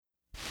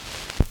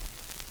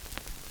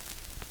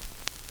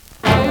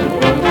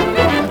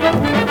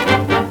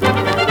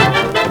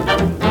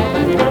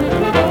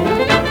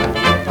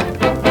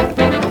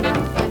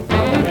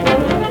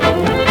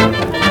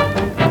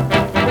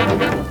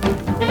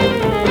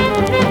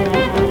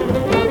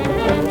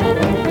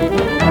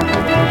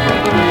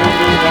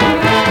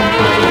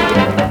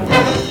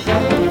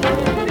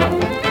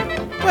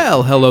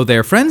hello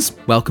there, friends.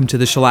 Welcome to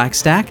the Shellac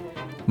Stack.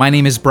 My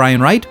name is Brian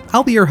Wright.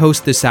 I'll be your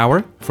host this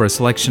hour for a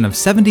selection of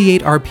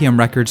 78 RPM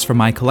records from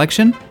my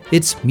collection.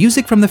 It's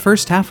music from the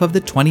first half of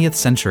the 20th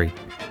century.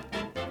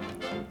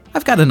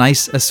 I've got a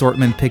nice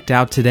assortment picked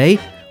out today.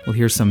 We'll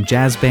hear some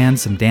jazz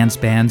bands, some dance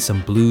bands,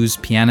 some blues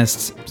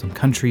pianists, some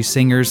country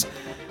singers.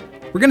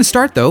 We're going to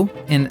start, though,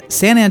 in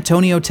San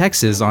Antonio,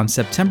 Texas on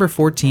September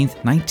 14th,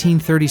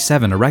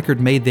 1937, a record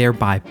made there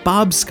by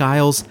Bob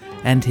Skiles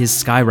and his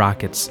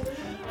Skyrockets.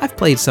 I've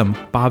played some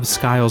Bob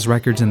Skiles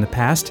records in the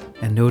past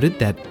and noted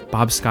that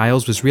Bob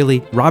Skiles was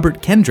really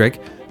Robert Kendrick,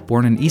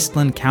 born in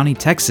Eastland County,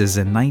 Texas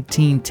in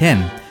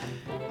 1910.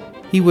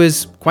 He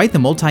was quite the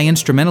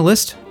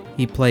multi-instrumentalist.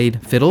 He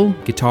played fiddle,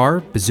 guitar,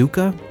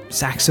 bazooka,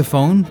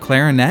 saxophone,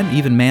 clarinet,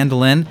 even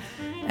mandolin,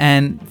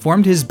 and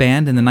formed his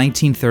band in the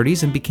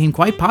 1930s and became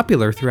quite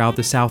popular throughout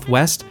the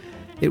Southwest.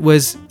 It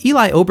was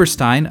Eli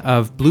Oberstein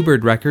of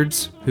Bluebird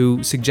Records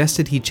who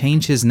suggested he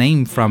change his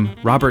name from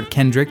Robert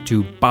Kendrick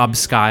to Bob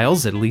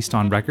Skiles, at least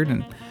on record,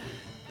 and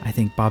I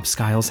think Bob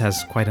Skiles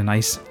has quite a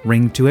nice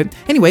ring to it.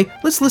 Anyway,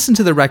 let's listen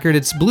to the record.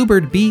 It's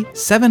Bluebird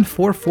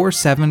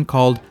B7447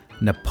 called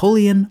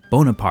Napoleon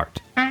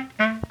Bonaparte.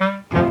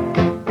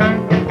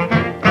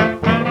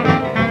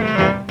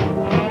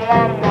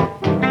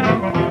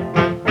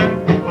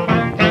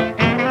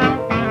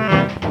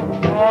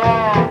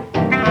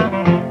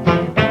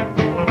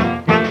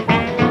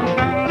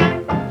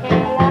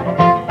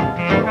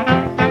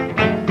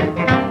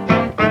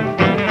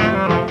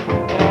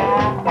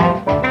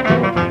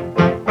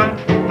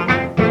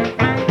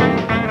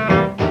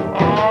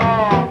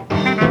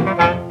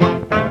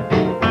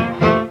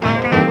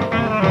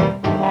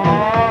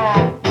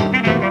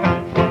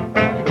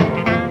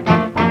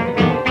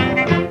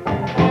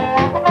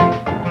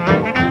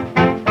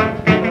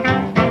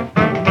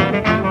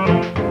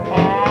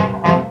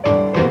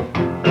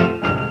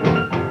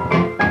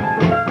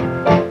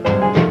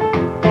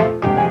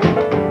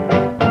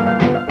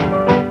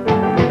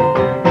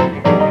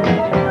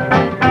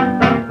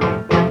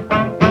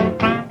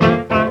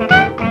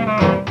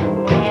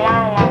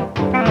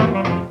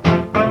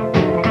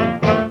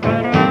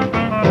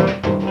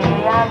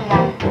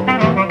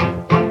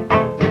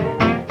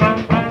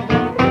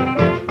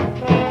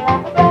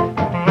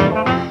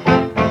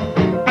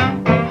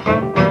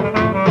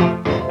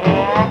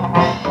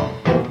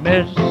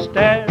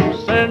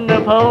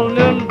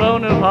 Napoleon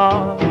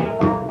Bonaparte,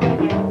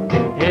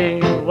 he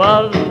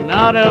was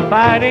not a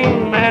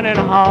fighting man at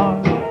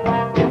heart,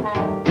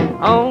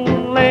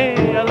 only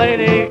a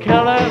lady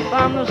killer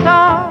from the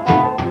start.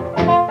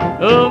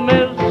 Oh,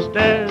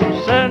 Mr.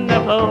 Sir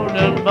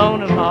Napoleon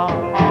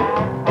Bonaparte,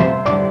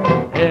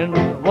 in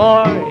the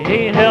war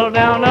he held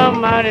down a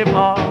mighty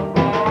part.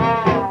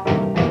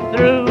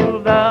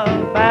 Through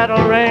the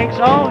battle ranks,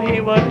 oh, he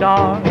was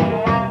dark,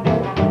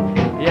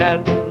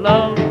 yet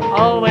love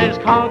always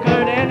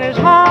conquered in his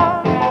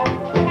heart.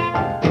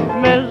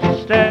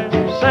 Mr.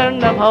 Sir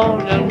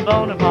Napoleon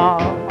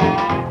Bonaparte,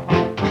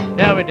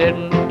 now he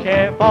didn't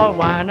care for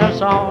wine or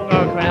song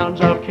or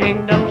crowns of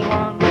kingdoms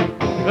won,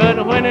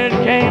 but when it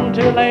came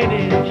to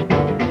ladies,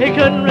 he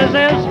couldn't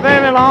resist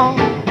very long.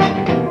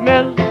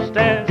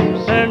 Mr.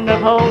 Sir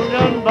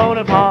Napoleon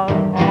Bonaparte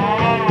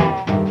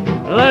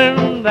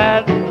learned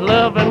that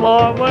love and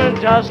war were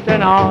just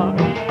an art,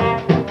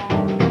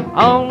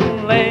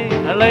 only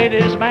a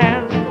ladies'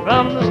 man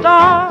from the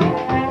start.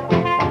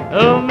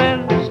 Oh,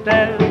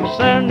 Mr.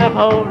 Sir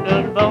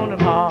Napoleon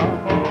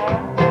Bonaparte.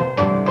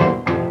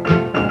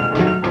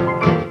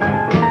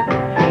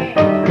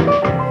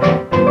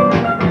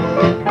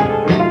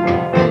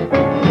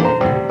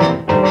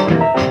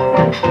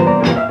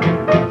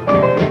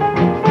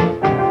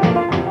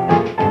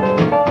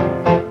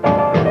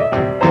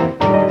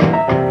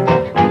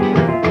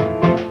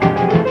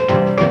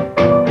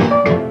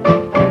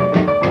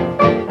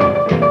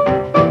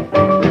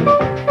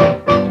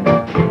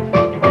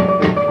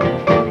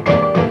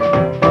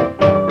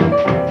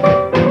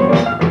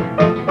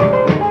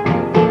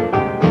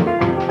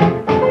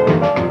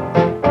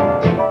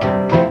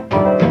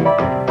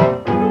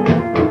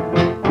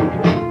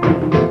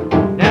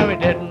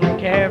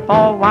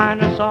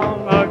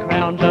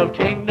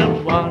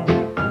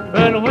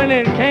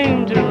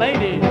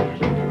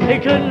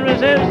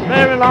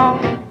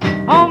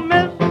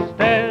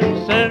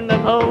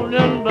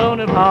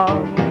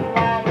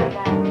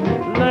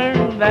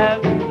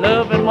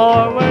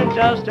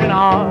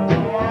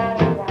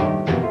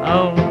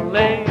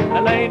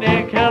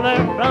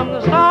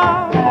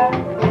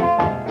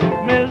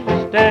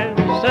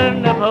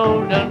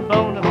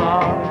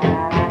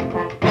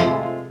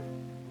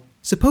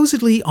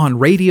 Supposedly on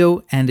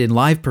radio and in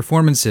live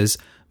performances,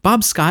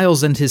 Bob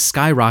Skiles and his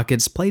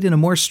Skyrockets played in a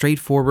more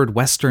straightforward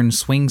Western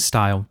swing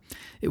style.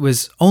 It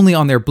was only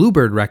on their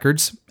Bluebird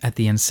records, at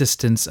the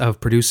insistence of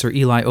producer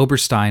Eli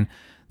Oberstein,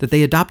 that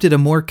they adopted a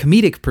more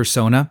comedic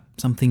persona,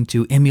 something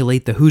to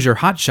emulate the Hoosier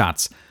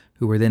Hotshots,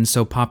 who were then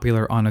so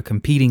popular on a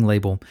competing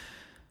label.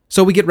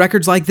 So we get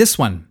records like this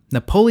one,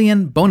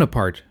 Napoleon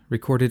Bonaparte,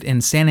 recorded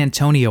in San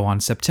Antonio on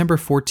September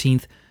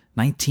 14th,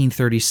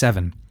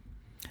 1937.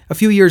 A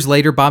few years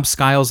later, Bob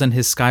Skiles and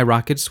his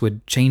Skyrockets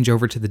would change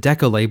over to the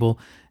Decca label,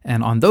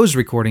 and on those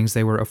recordings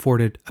they were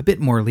afforded a bit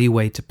more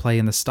leeway to play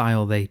in the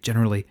style they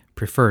generally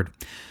preferred.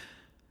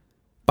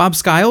 Bob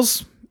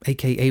Skiles,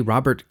 aka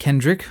Robert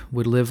Kendrick,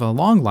 would live a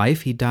long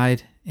life. He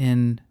died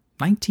in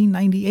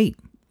 1998.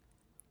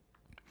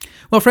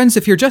 Well, friends,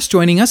 if you're just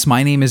joining us,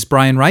 my name is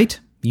Brian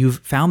Wright. You've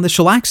found the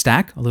Shellac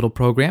Stack, a little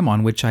program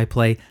on which I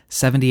play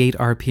 78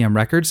 RPM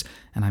records,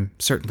 and I'm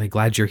certainly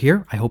glad you're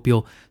here. I hope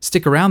you'll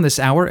stick around this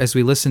hour as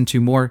we listen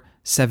to more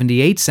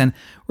 78s, and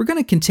we're going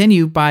to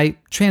continue by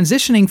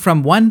transitioning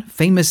from one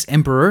famous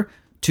emperor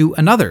to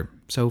another.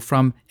 So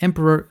from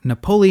Emperor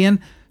Napoleon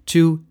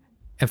to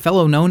a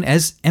fellow known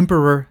as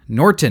Emperor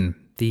Norton,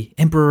 the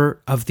Emperor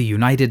of the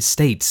United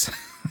States.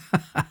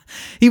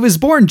 He was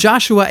born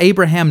Joshua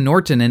Abraham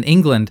Norton in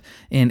England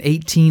in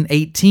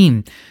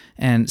 1818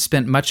 and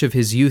spent much of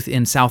his youth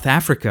in South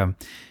Africa.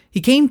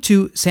 He came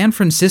to San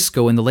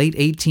Francisco in the late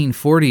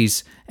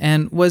 1840s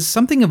and was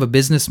something of a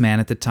businessman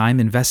at the time,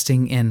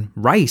 investing in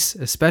rice,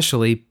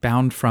 especially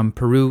bound from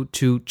Peru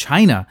to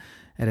China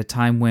at a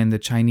time when the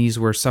Chinese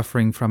were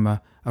suffering from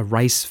a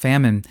rice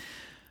famine.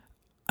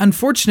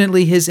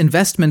 Unfortunately, his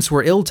investments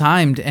were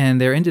ill-timed, and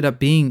there ended up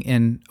being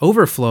an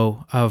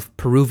overflow of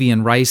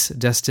Peruvian rice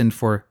destined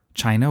for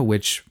China,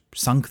 which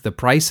sunk the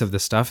price of the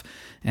stuff,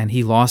 and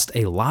he lost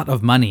a lot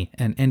of money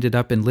and ended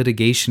up in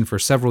litigation for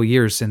several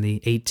years in the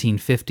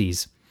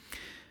 1850s.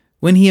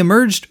 When he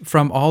emerged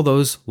from all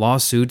those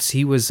lawsuits,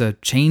 he was a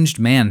changed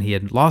man. He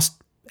had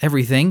lost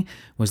everything,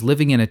 was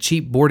living in a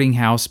cheap boarding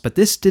house, but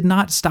this did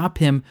not stop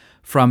him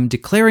from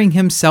declaring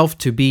himself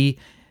to be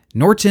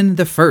Norton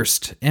I,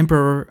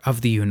 Emperor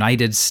of the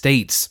United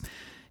States.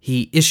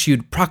 He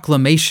issued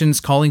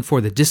proclamations calling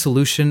for the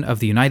dissolution of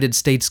the United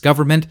States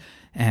government,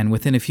 and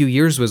within a few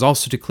years was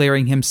also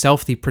declaring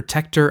himself the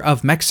protector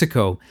of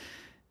Mexico.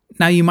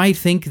 Now, you might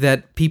think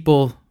that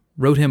people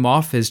wrote him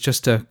off as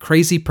just a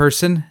crazy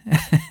person,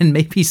 and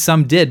maybe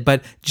some did,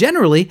 but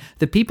generally,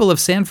 the people of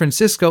San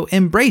Francisco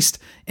embraced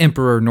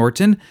Emperor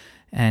Norton,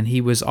 and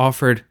he was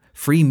offered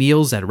free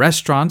meals at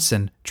restaurants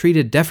and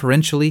treated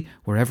deferentially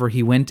wherever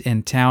he went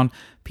in town.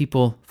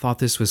 People thought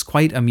this was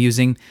quite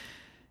amusing.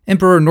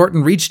 Emperor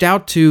Norton reached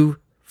out to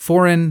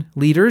foreign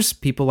leaders,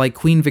 people like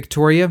Queen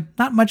Victoria.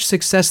 Not much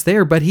success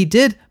there, but he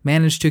did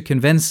manage to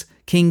convince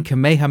King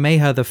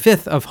Kamehameha V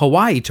of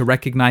Hawaii to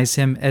recognize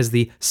him as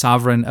the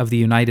sovereign of the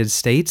United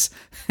States,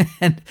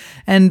 and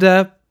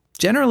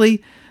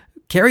generally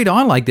carried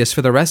on like this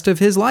for the rest of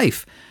his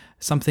life.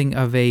 Something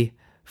of a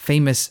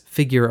famous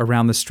figure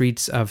around the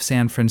streets of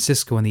San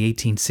Francisco in the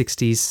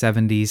 1860s,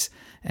 70s,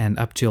 and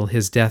up till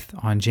his death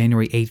on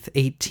January 8th,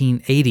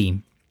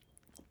 1880.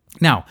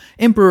 Now,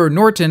 Emperor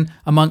Norton,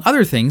 among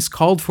other things,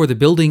 called for the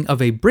building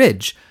of a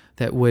bridge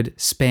that would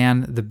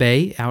span the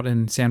bay out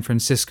in San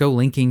Francisco,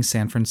 linking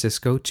San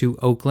Francisco to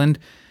Oakland.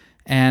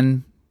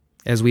 And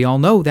as we all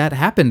know, that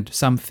happened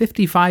some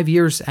 55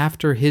 years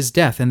after his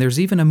death. And there's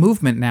even a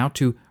movement now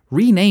to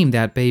rename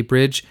that Bay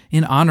Bridge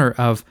in honor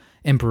of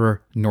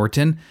Emperor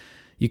Norton.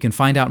 You can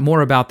find out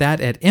more about that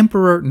at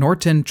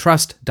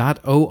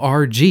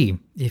emperornortontrust.org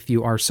if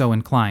you are so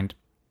inclined.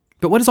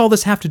 But what does all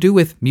this have to do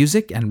with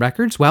music and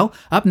records? Well,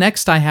 up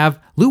next I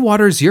have Lou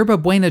Waters' Yerba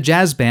Buena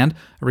Jazz Band,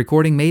 a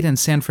recording made in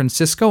San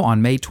Francisco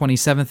on May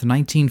 27,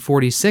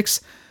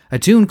 1946, a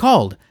tune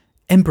called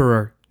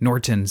Emperor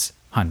Norton's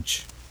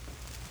Hunch.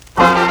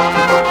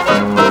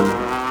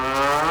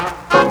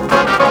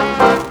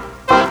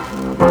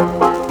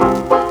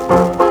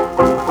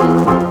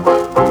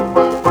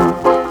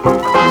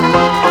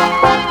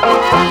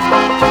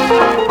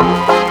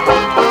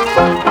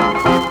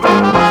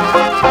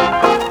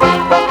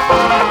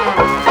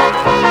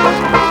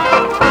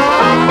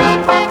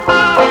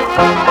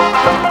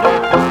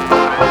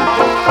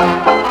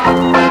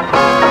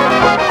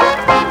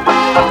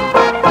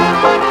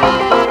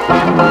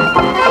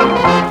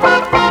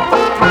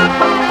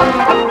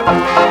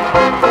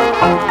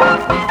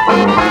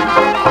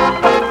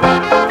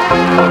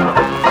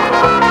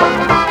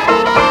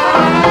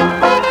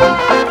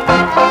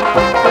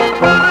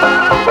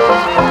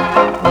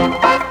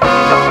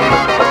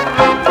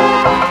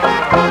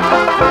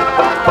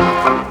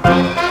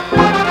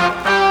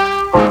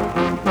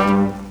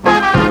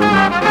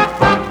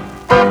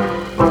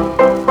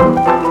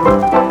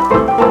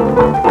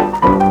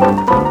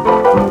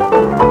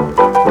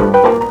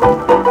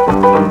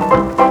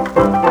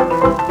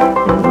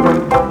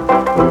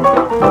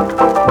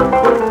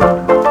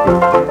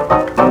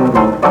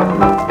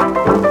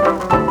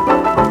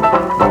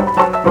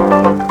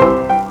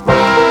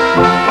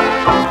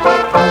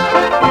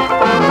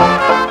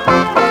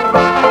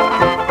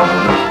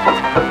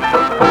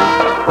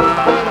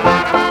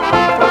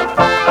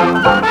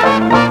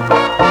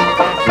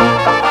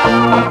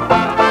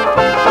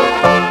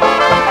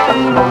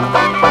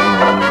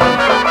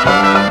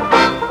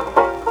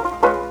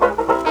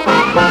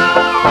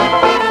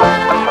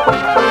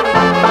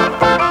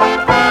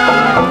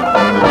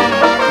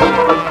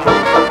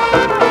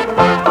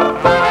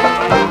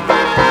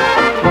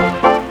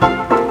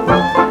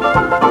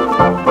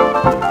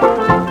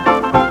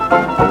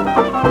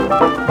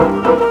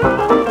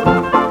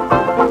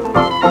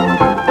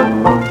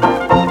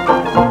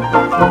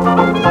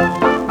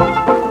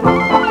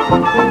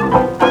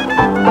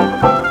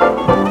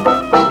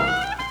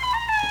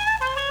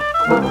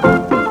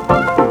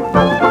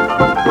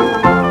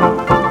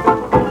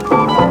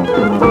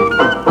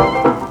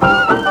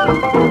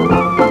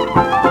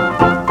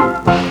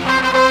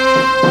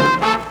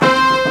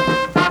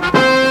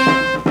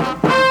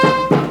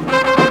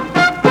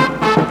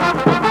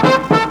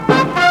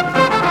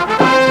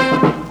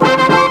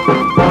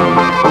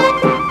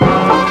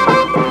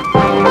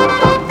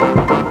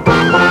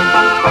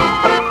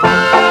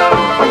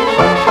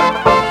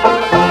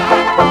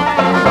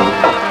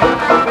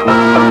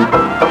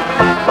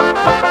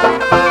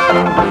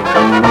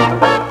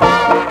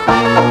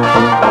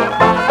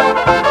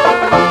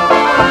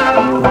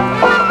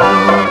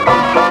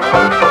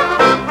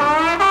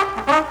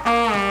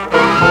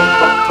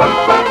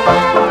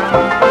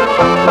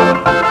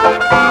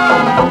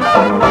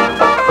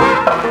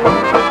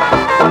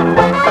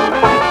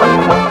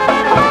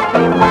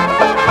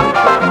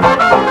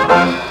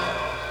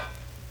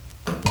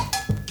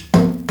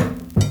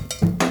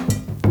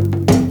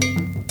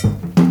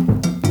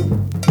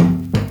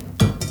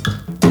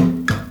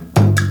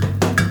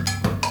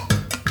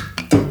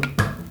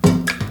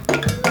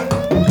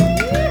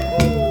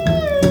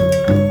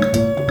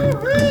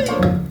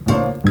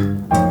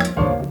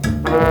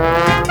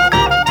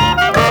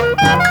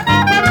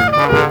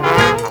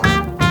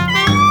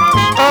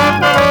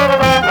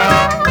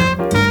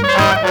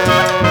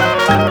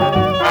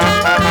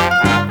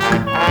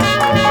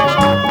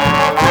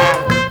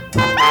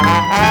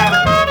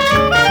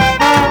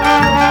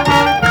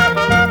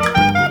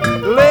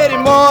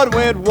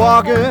 went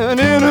walking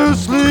in her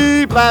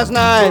sleep last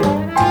night.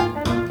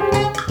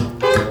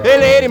 Hey,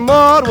 Lady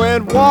Maud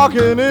went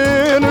walking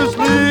in her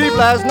sleep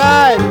last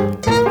night.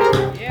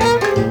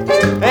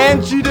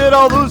 And she did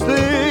all those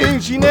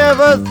things she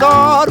never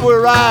thought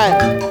were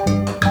right.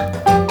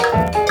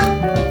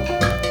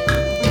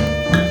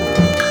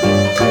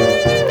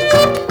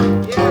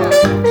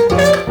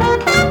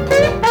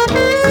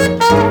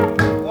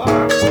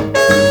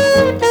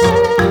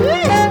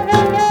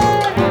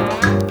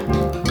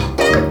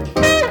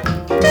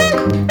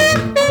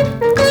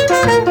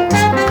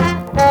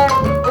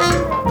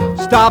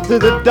 Stopped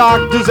at the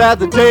doctor's, at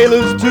the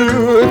tailor's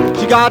too.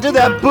 She got to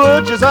that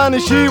butcher's, honey,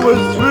 she was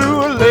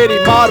through.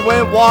 Lady Maud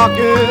went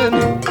walking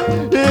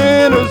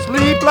in her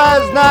sleep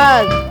last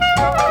night.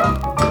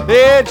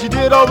 And she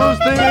did all those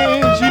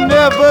things she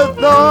never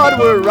thought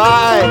were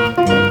right.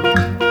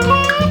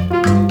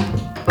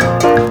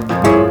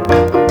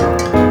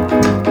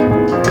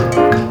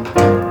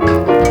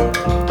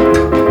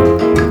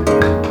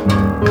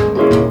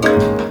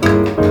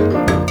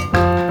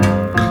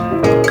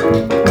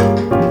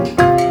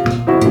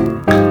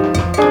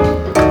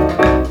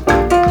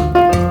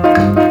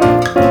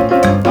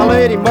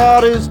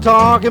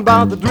 Talking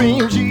about the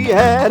dream she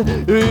had.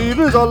 Her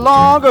evenings are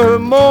longer, her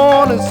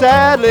mornings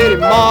sad. Lady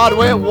Maud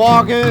went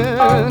walking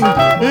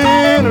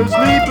in her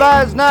sleep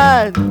last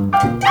night.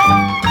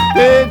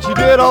 And she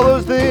did all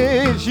those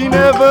things she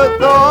never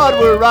thought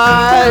were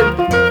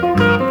right.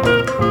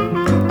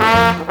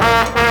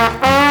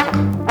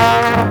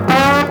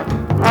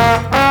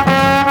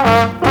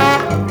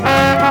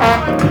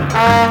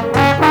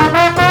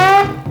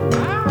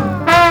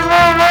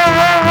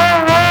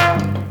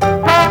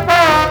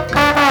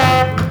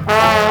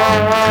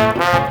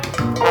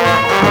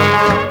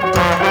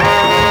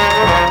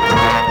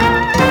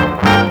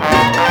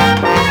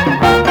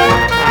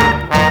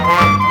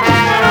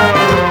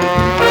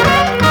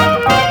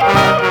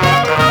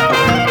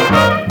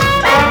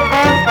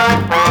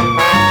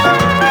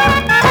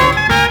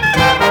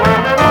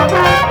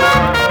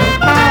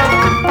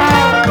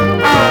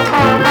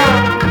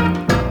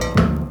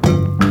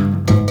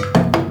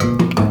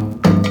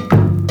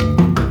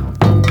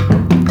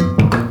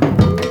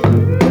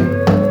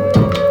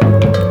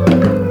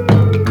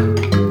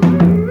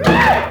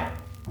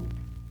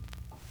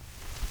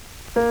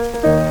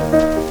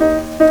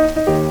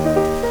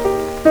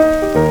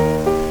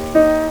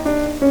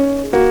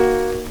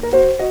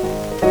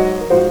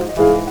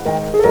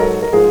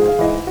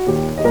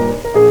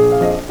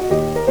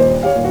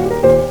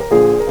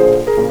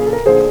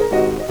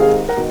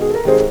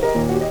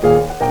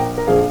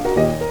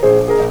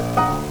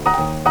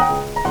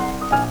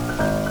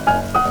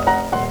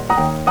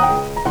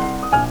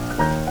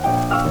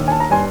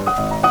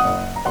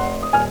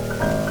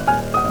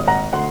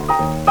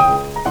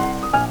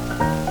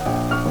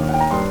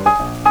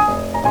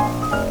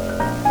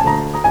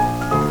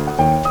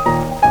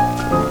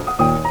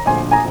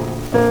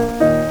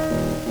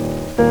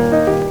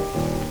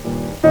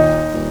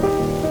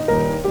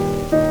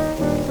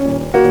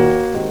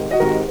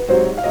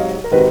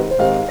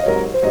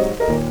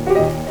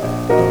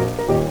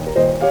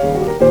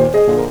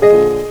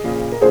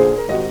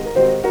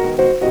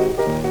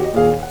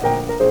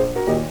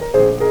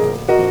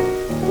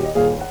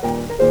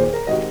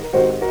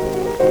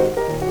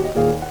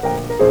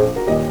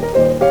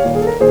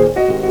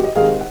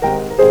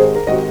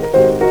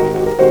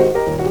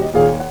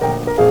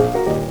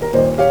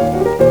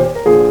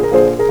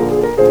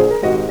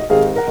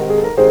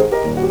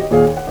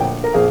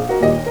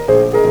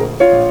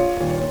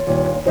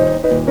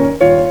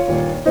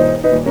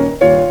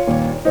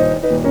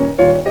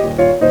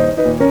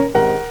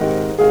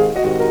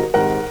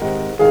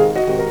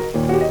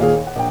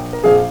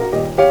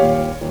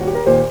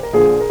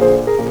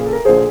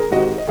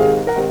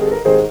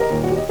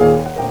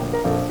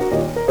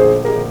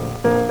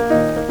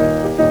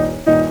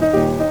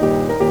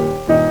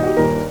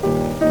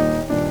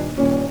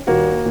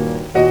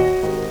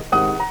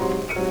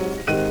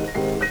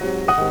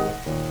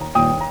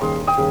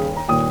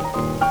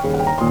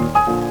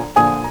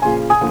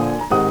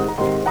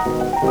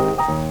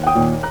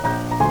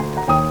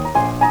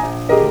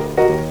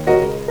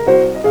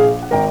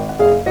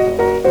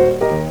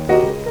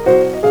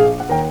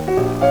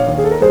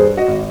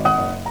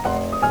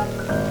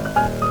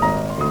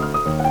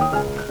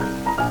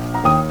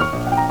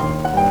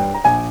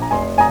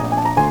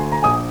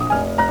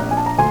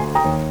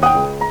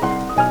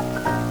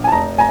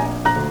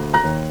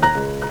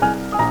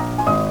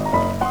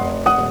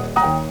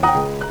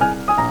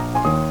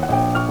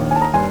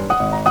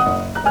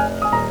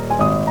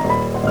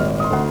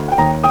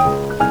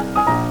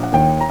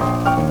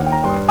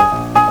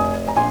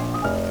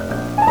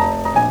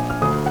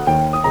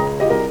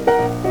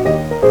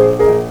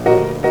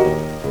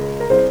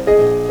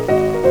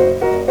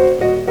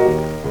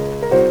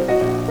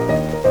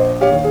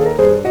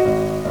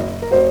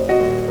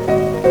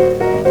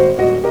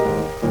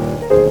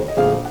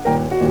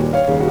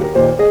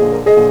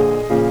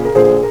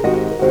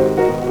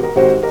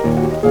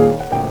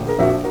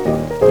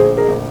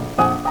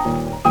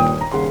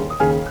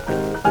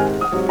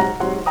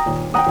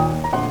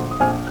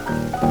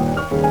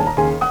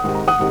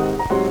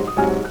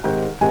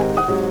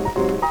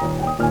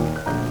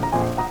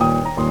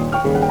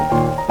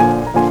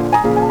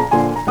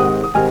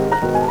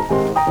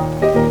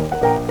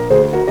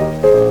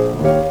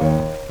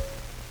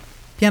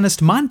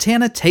 Pianist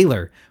Montana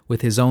Taylor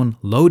with his own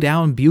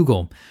Lowdown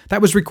Bugle.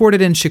 That was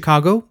recorded in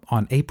Chicago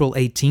on April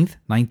 18th,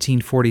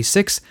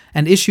 1946,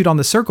 and issued on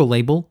the Circle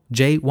label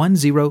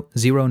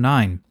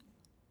J1009.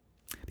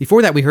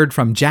 Before that, we heard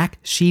from Jack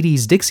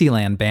Sheedy's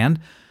Dixieland Band,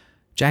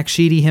 Jack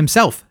Sheedy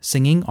himself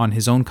singing on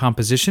his own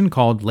composition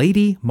called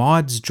Lady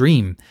Maud's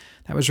Dream.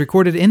 That was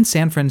recorded in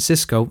San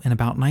Francisco in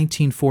about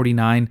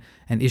 1949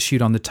 and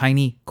issued on the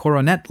tiny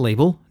Coronet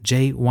label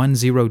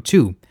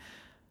J102.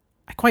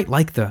 I quite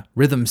like the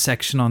rhythm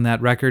section on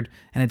that record,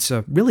 and it's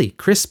a really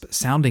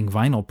crisp-sounding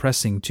vinyl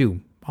pressing,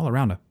 too. All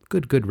around a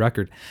good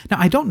record. Now,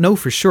 I don't know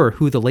for sure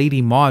who the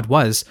Lady Maud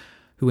was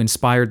who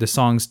inspired the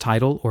song's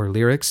title or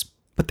lyrics,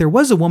 but there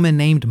was a woman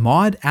named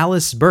Maud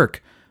Alice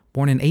Burke,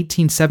 born in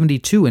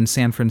 1872 in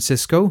San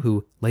Francisco,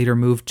 who later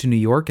moved to New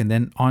York and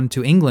then on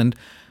to England,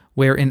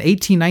 where in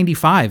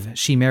 1895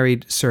 she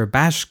married Sir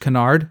Bash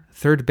Kennard,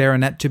 3rd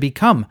Baronet, to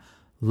become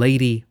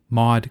Lady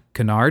Maud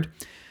Kennard.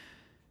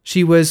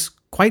 She was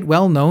quite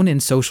well known in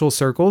social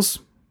circles,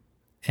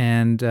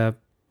 and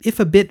if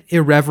a bit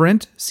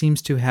irreverent,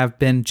 seems to have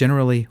been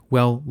generally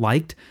well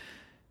liked.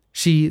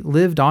 She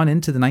lived on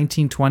into the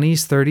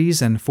 1920s,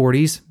 30s, and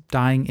 40s,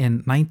 dying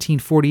in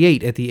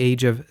 1948 at the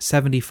age of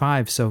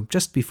 75, so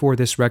just before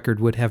this record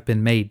would have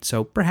been made.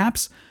 So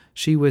perhaps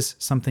she was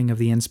something of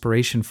the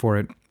inspiration for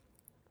it.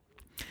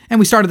 And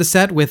we started the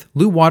set with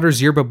Lou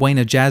Waters' Yerba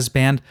Buena Jazz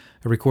Band,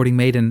 a recording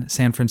made in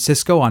San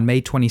Francisco on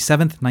May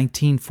 27th,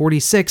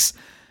 1946,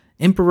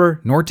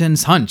 Emperor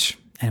Norton's Hunch,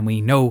 and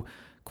we know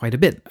quite a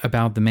bit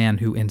about the man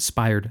who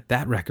inspired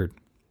that record.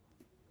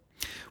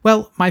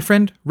 Well, my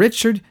friend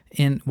Richard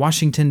in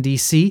Washington,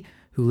 D.C.,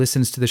 who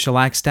listens to the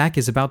Shellac Stack,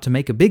 is about to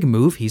make a big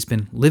move. He's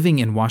been living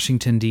in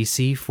Washington,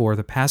 D.C. for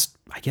the past,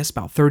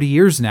 about 30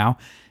 years now,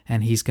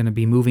 and he's going to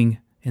be moving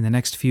in the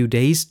next few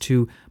days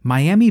to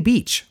Miami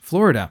Beach,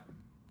 Florida.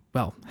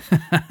 Well,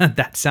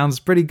 that sounds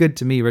pretty good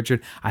to me,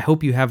 Richard. I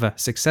hope you have a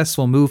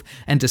successful move.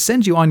 And to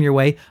send you on your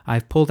way,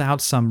 I've pulled out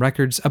some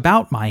records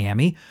about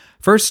Miami.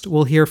 First,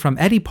 we'll hear from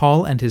Eddie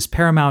Paul and his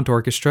Paramount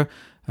Orchestra,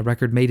 a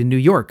record made in New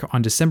York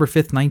on December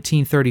 5th,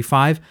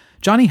 1935.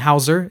 Johnny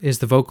Hauser is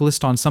the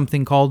vocalist on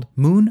something called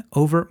Moon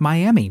Over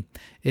Miami.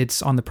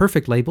 It's on the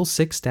Perfect label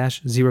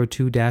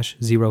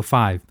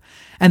 6-02-05.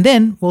 And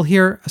then we'll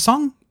hear a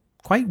song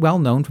quite well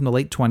known from the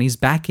late 20s,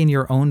 Back in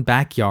Your Own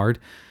Backyard.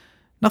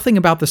 Nothing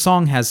about the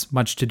song has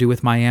much to do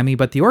with Miami,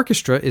 but the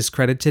orchestra is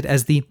credited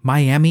as the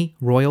Miami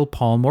Royal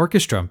Palm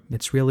Orchestra.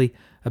 It's really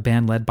a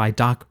band led by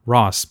Doc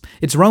Ross.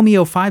 It's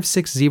Romeo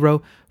 560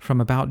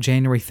 from about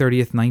January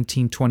 30th,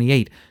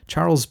 1928.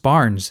 Charles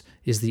Barnes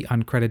is the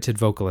uncredited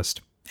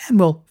vocalist. And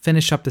we'll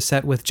finish up the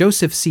set with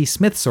Joseph C.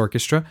 Smith's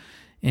orchestra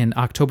in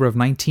October of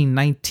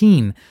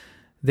 1919.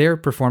 Their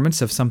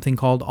performance of something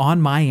called On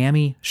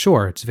Miami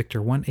Shore. It's Victor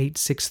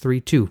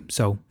 18632.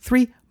 So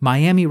 3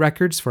 Miami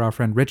records for our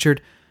friend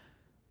Richard.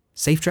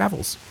 Safe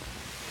travels.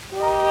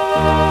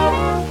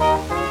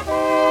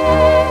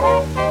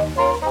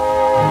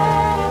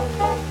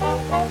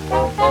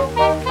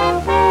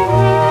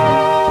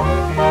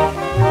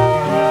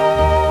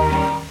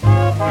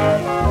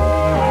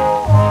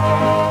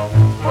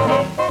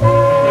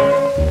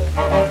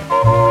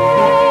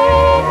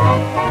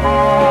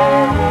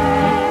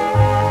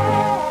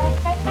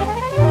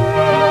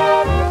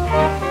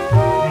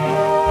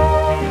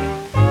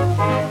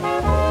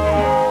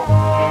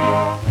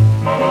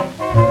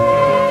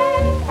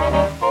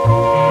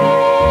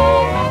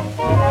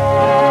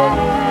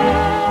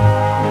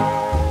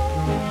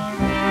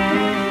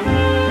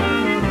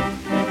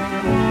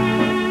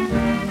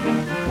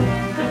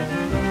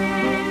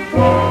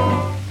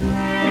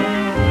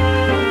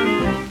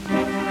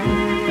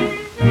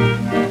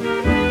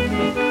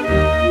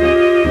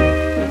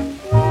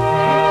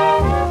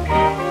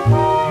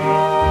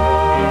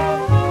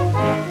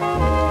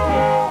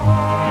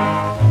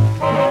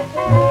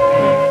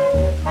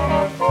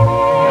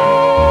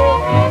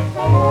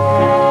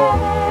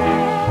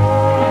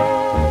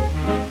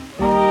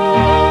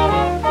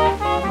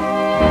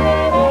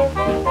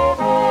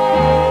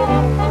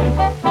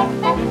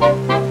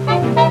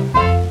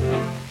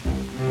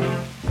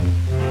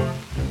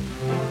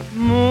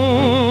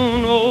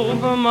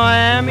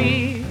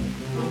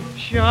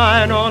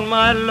 Shine on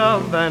my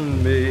love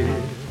and me,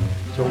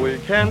 so we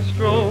can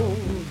stroll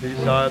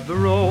beside the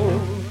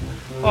road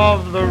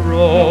of the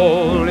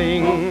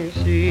rolling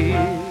sea.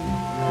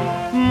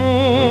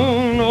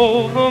 Moon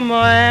over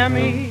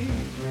Miami,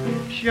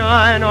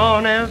 shine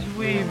on as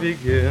we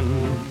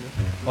begin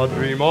a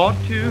dream or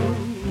two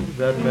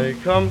that may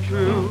come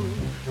true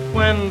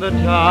when the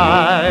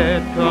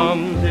tide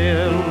comes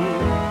in.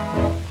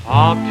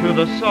 Hark to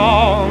the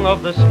song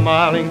of the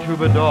smiling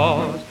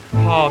troubadours,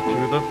 hark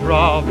to the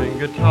throbbing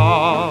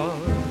guitars.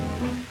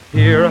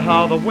 Hear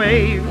how the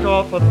waves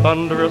offer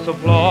thunderous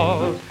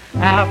applause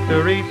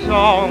after each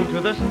song to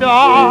the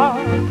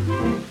stars.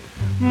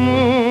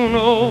 Moon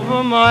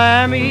over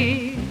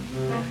Miami,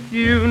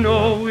 you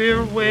know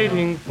we're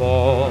waiting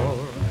for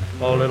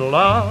a little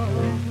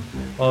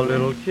love, a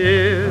little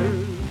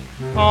kiss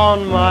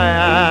on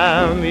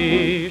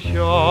Miami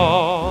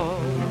shore.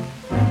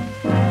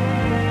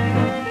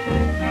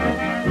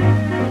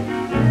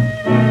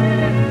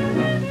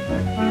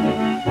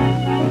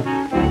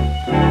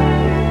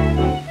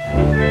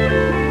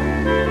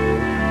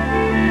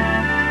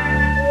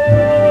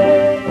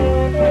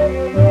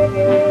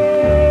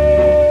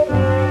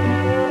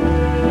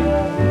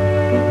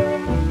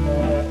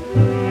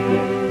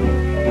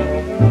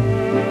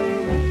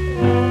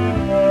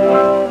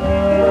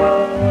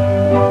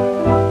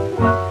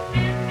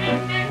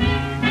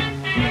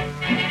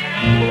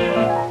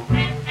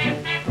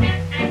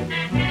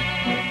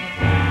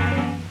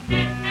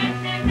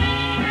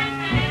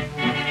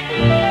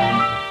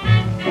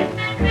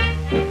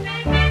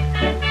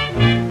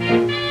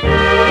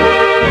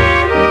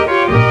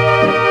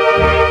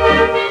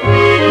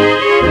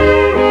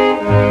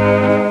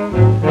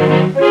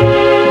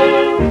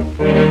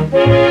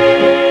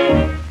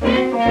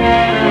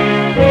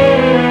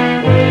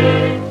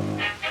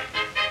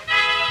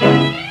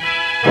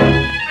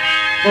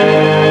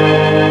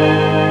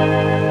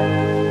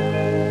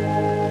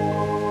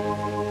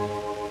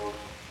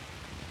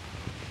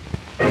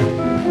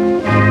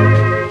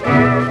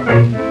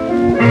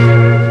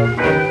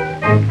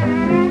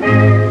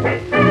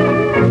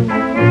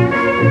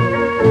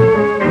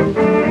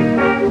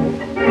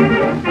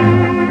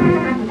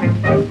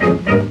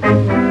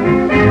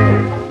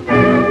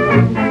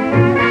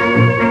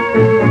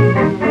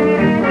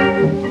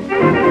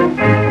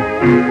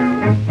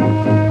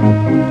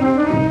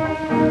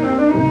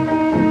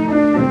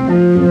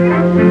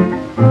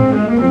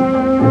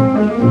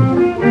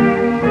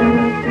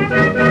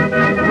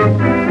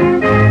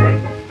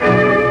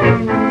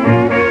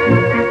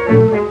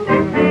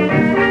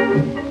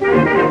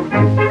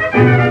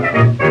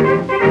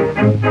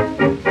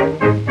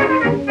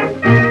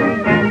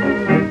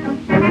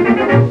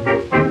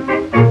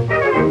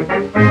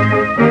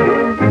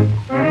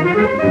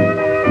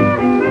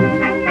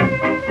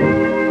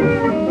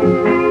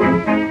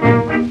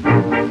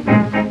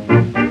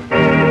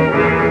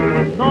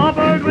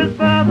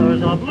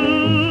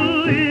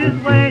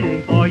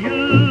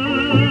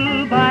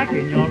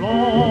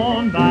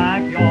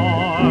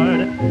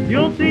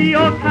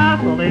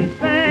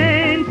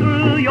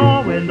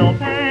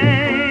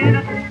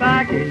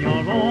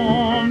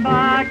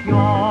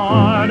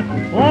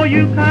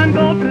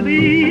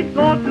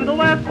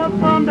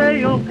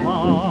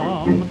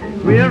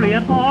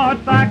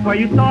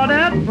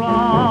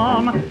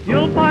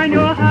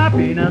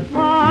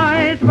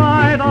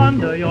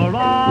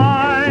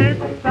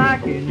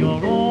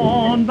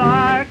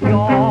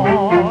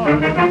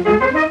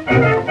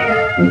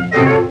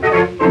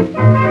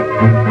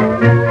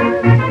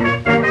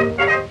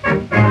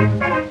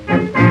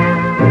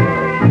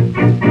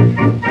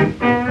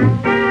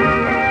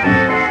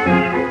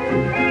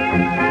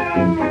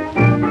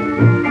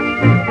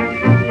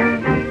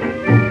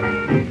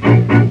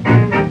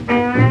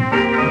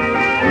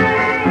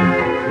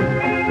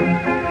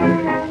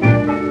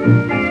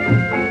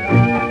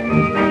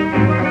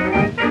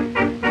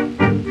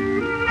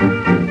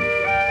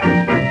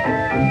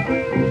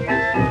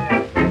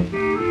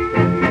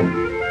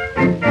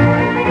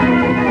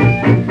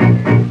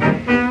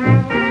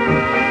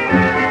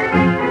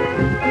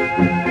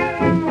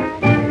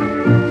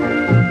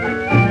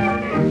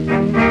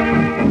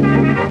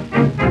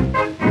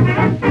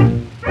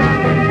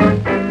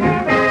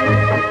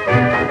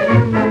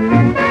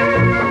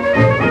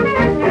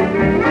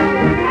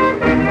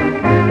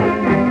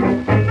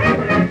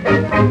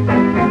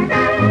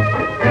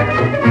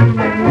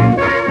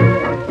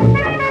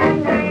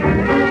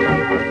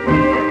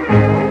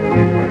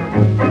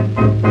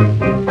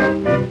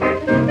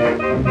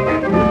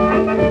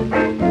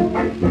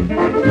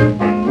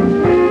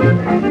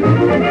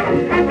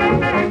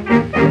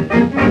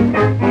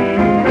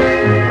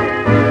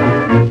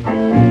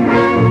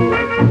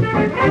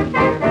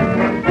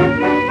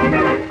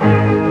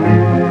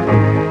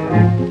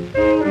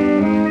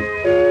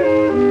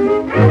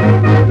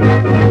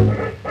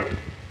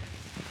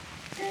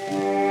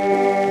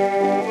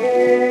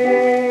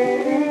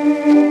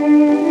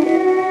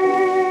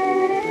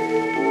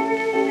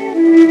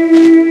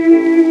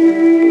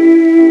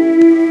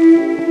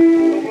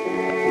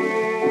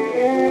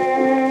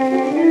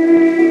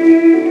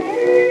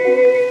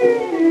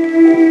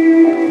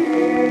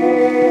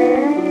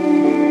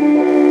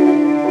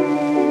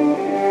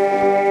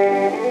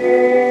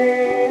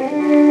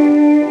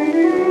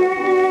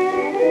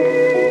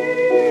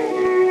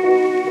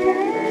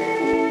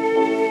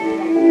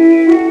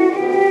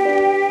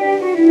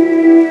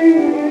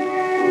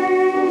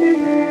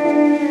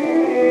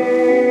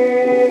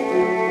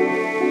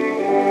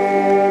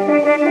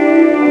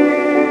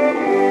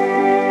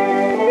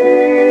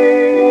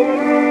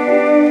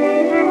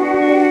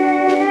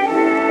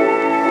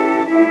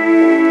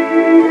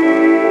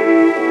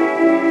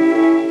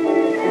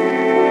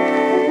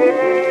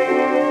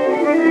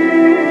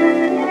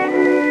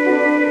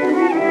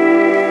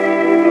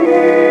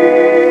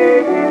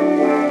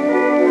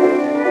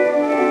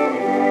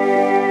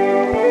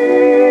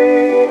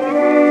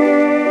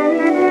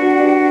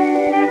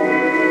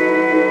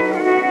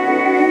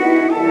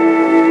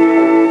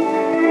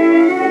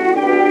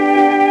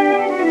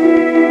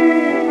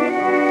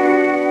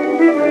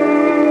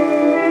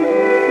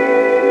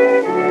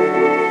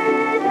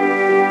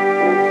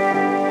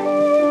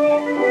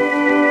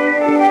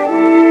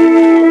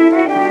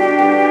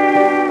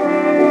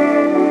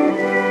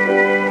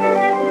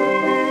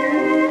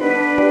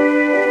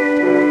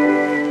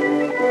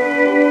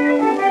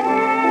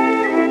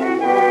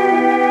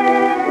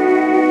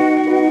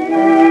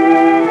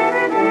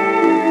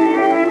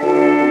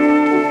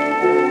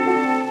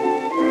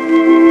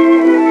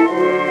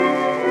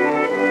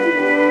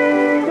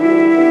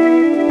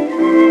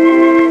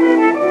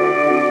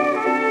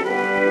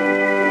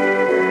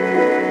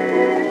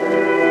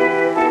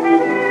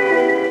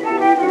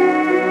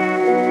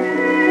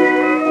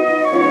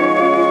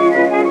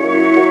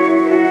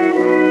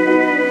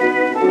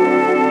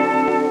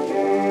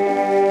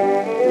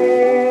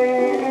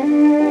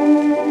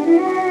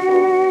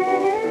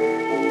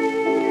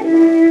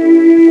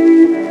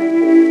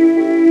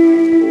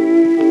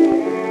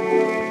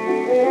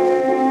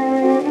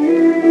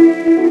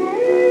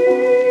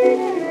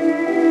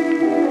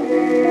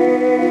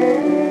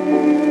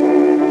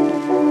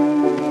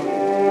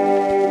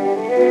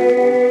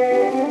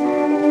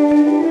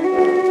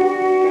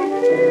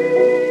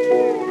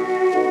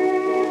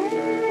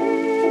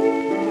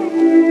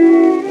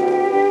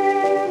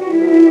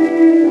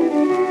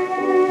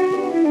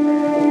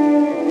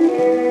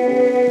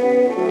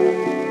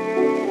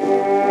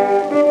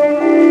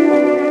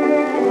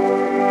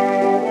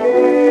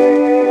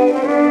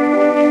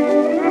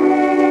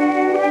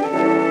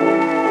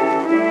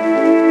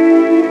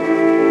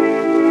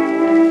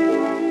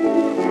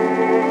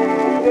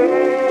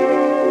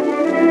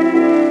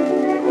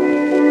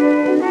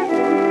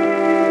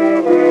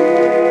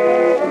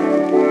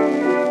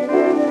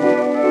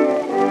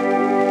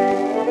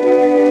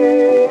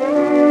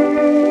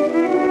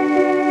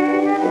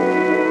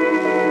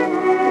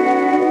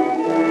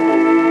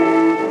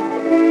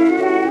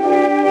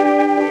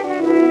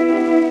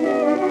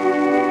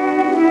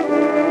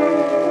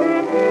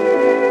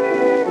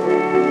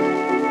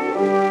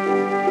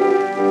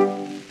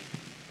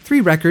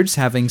 3 records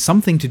having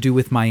something to do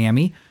with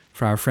Miami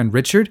for our friend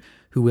Richard,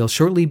 who will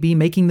shortly be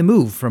making the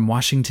move from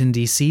Washington,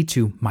 D.C.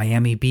 to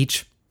Miami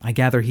Beach. I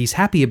gather he's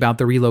happy about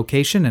the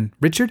relocation, and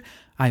Richard,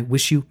 I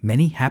wish you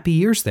many happy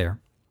years there.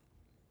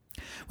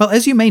 Well,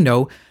 as you may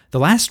know, the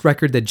last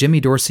record that Jimmy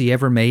Dorsey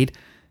ever made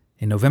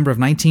in November of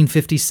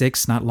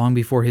 1956, not long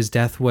before his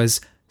death, was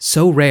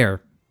So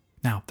Rare.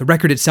 Now, the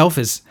record itself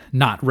is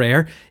not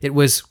rare. It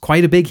was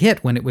quite a big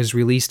hit when it was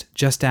released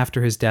just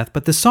after his death,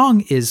 but the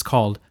song is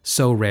called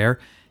So Rare.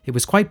 It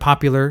was quite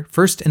popular,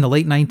 first in the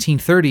late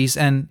 1930s,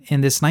 and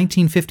in this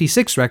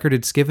 1956 record,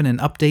 it's given an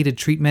updated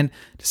treatment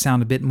to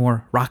sound a bit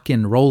more rock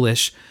and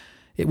roll-ish.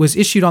 It was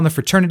issued on the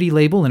Fraternity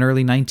label in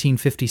early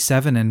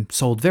 1957 and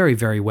sold very,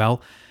 very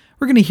well.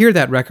 We're going to hear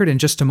that record in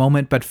just a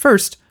moment, but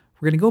first,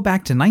 we're going to go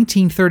back to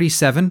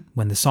 1937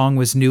 when the song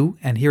was new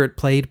and hear it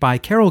played by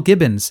Carol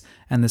Gibbons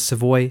and the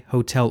Savoy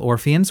Hotel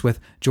Orpheans with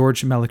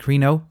George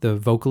Mellecrino, the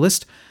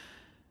vocalist.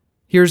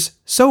 Here's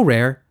So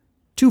Rare,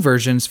 2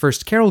 versions,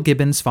 first Carol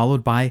Gibbons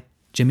followed by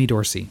Jimmy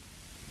Dorsey.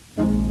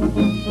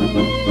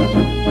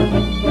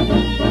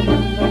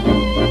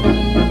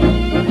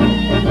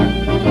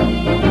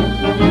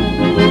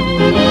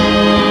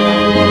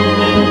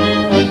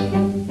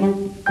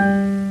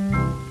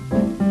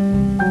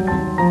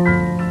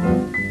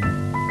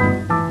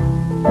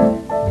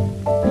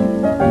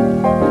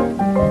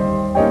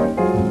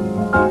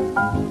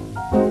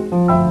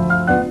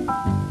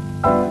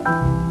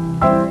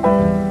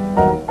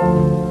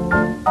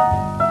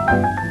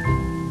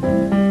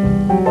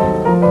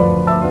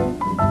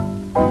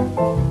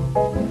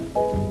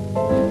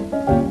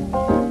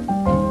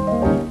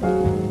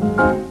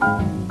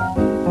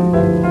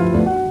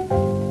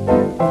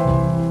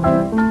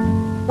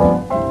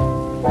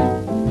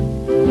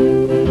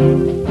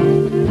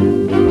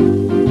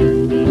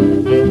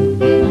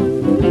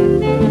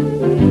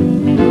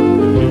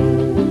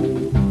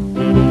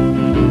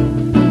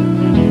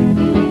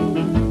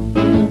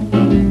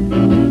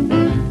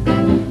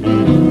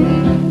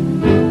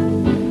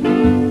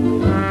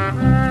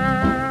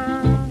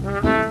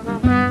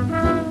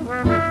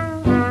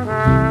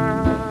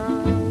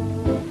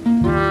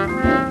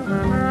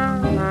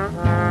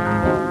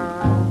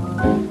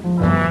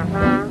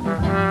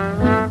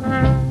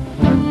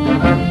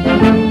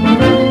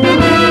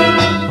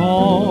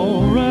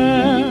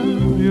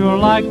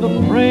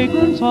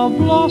 Of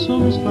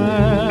blossoms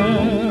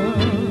fair,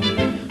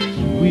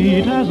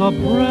 sweet as a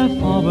breath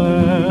of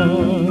air,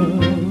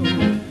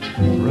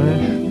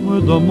 fresh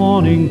with the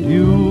morning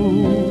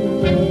dew.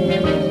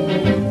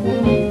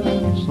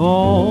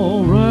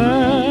 So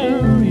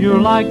rare,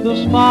 you're like the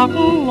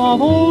sparkle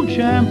of old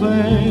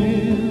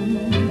champagne,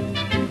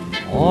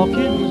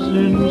 orchids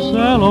in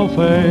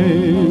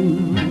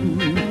cellophane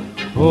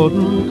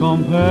couldn't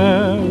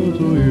compare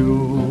to you.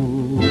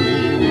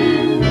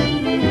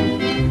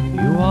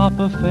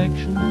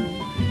 Perfection,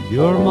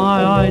 you're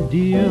my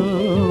idea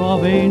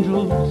of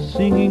angels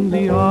singing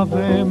the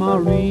Ave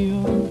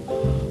Maria.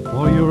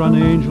 For you're an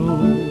angel,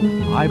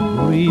 I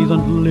breathe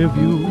and live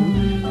you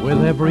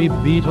with every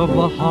beat of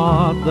the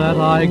heart that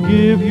I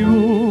give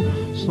you.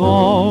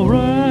 So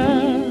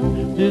rare,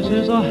 this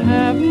is a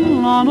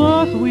heaven on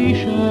earth we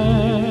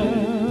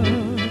share,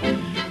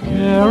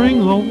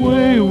 caring the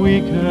way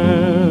we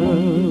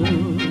care.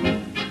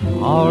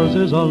 Ours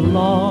is a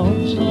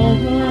love so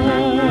rare.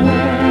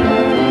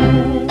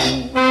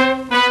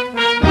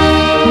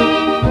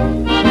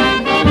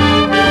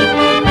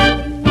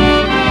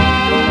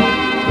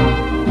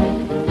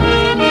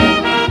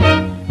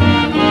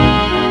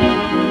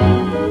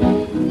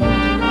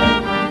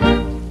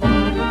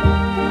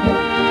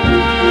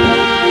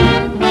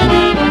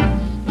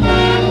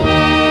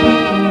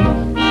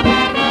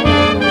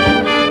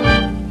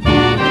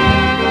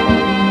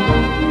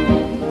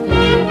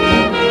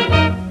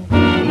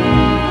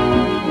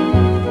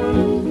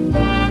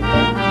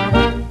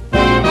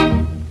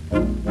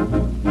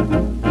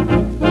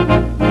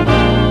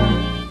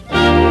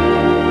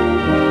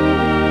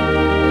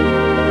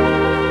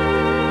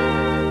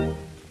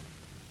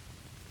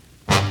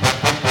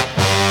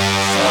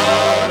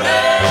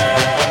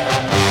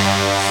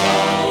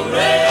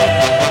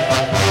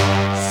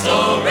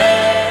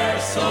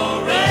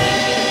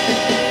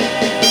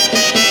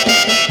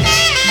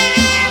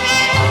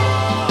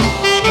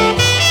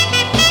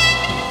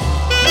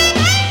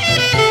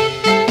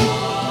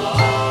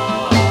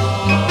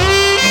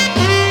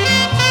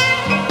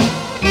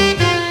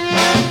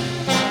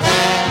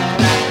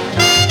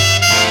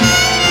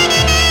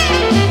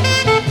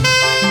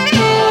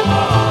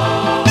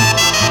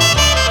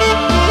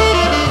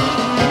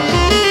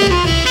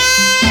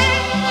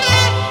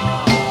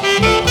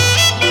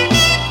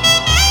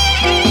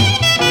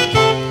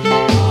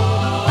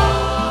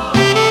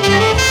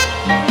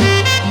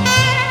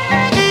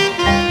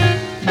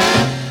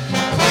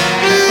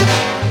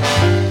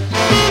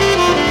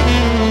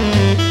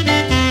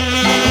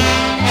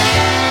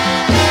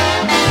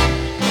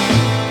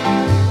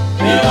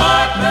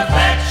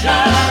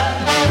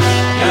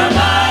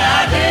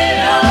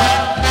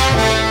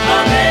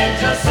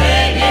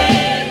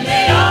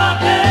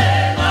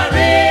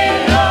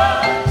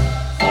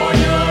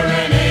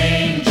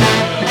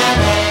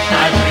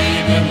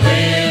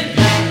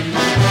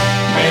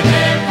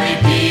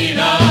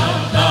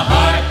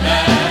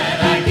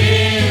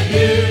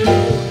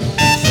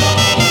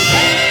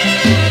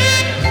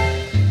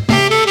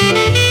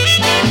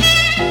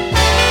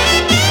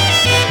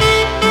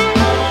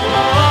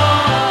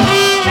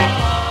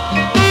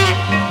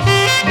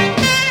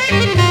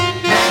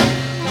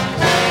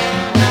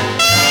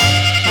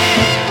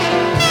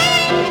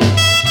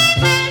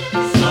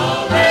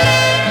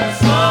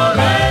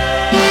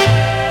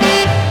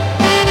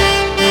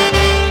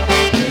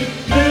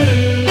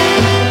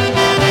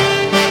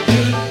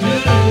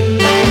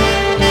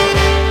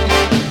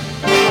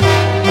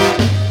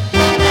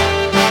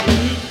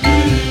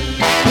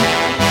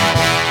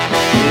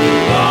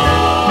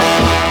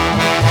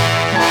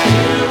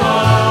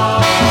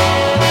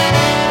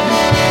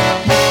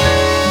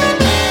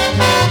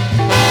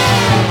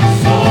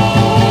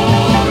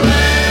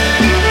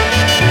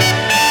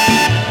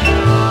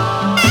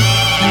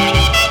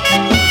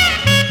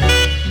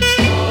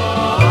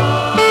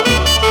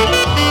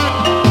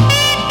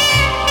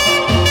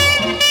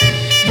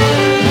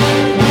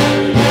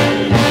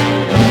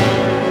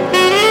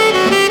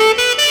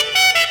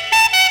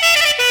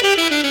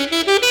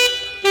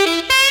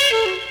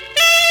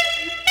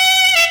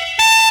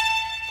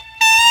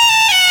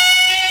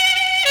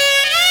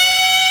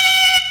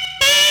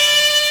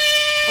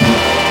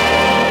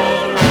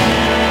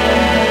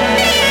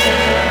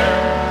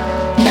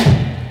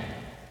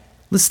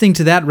 Listening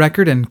to that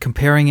record and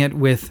comparing it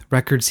with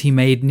records he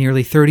made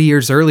nearly 30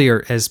 years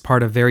earlier as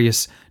part of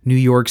various New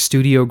York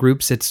studio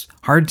groups, it's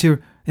hard to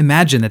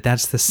imagine that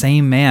that's the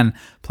same man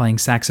playing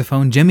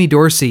saxophone, Jimmy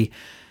Dorsey.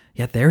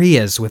 Yet there he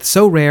is with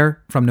So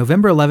Rare from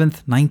November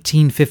 11th,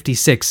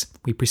 1956.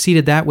 We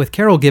preceded that with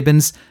Carol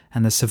Gibbons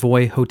and the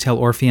Savoy Hotel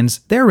Orpheans,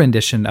 their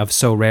rendition of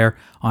So Rare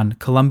on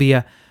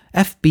Columbia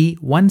FB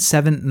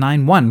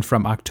 1791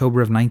 from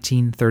October of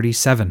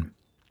 1937.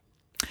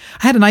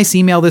 I had a nice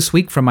email this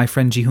week from my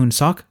friend Ji-Hoon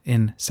Sok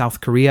in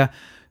South Korea,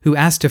 who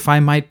asked if I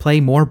might play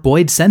more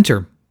Boyd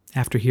Center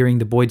after hearing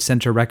the Boyd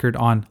Center record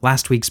on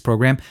last week's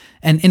program,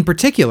 and in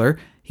particular,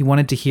 he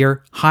wanted to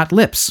hear Hot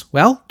Lips.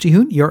 Well,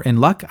 Ji-Hoon, you're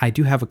in luck. I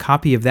do have a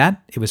copy of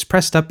that. It was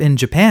pressed up in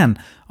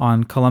Japan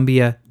on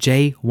Columbia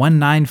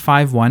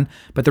J1951,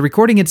 but the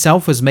recording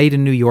itself was made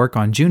in New York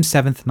on June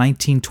 7th,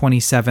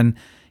 1927.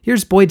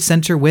 Here's Boyd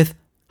Center with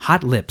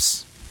Hot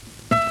Lips.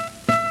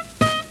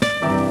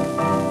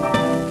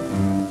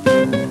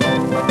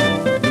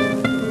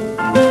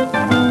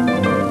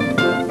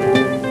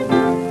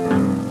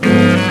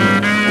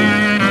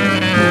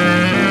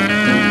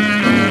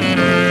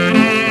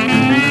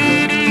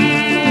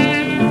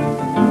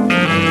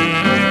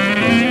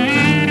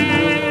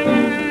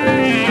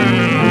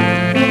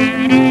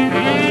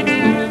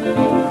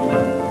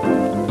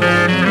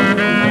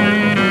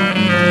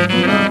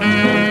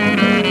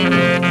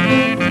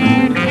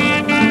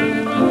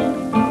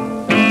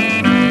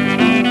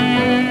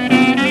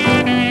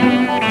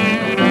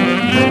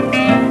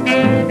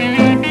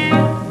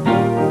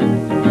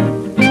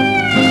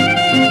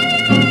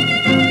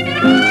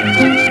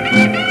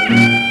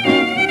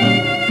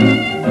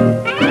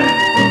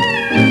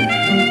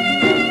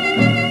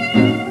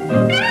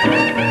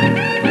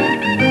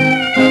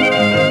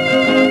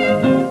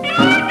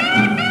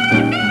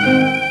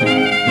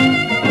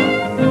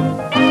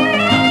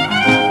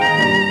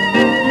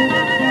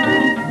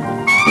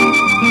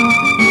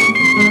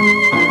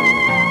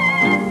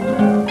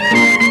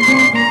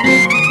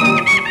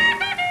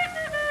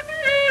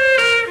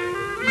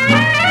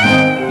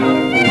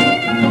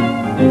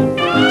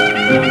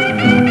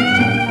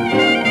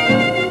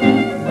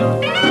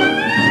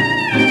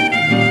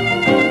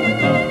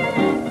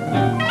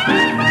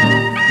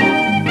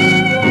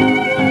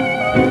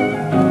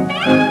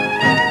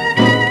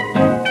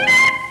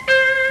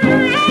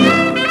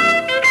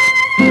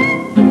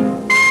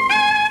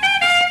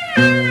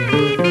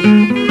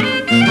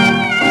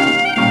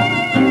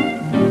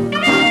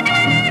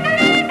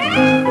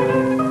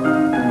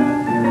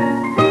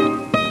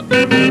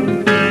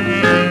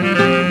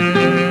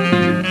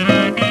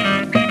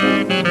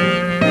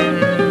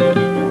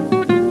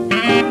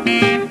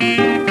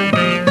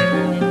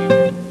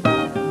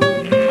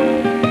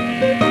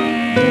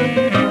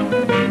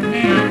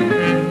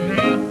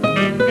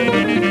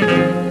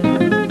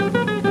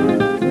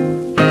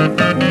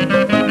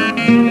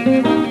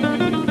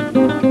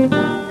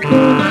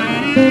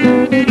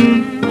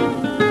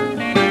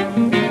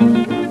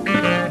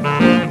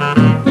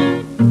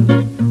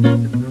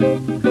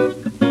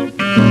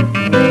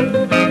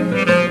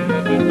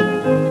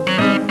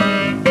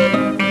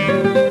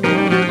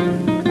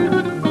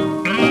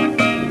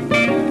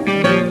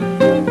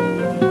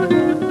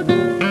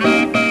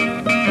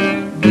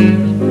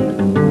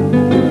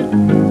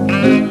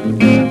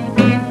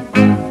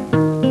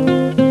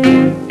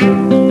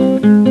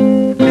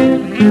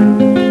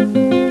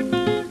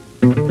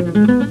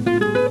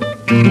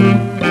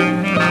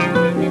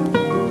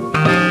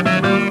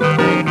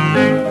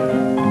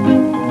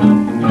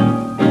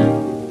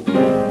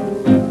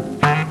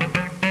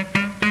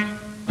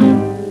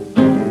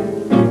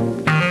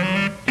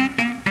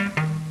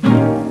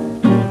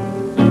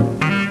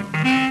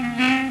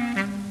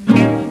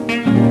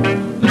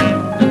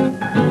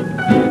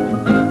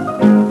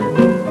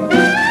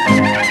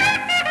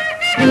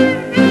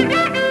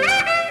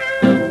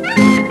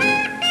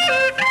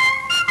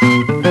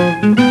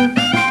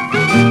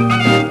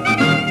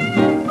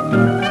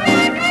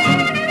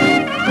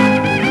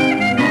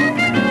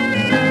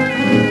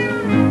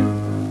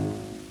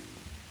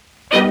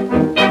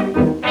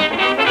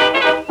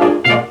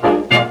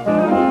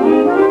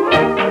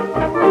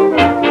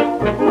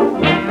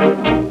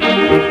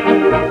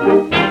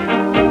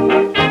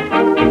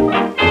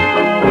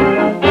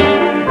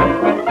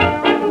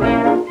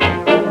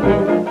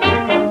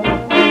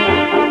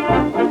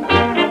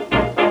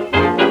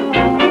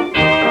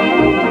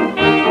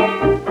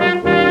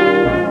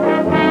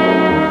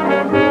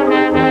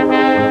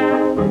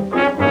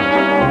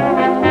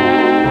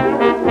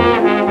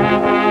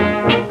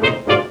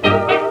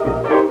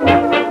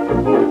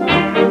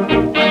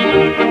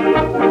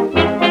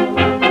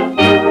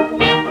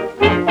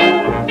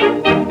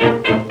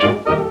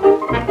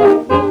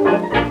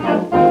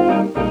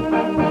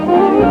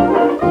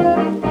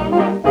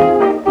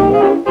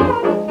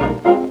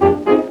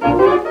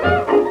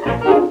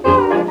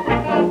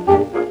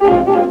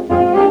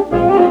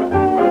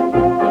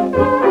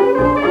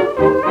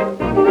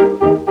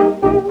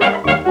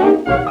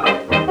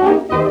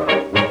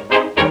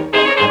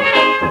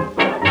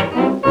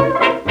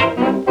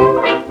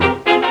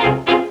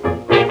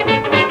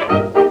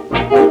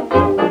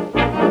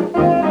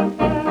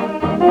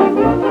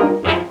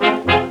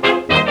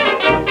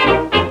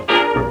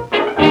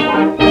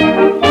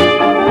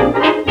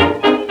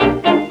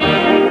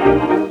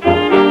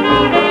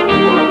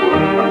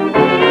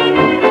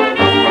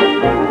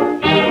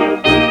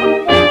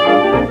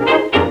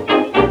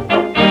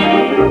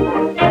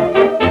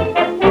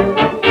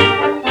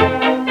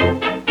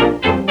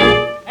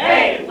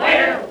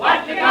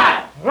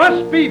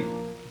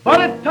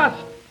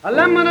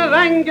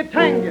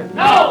 orangutangus.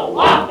 No,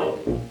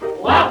 waffles,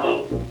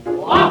 waffles,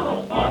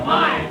 waffles for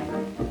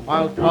mine.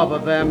 I'll cover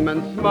them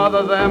and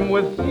smother them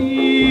with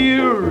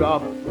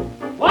syrup.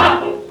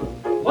 Waffles,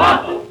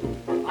 waffles,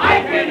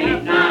 I can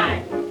eat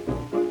 9.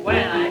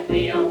 When I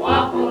see a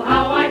waffle,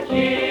 how I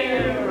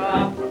cheer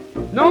up.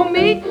 No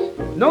meats,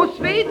 no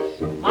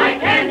sweets, My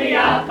candy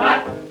I'll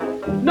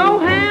cut. no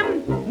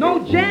ham,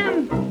 no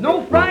jam,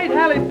 no fried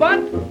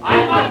halibut.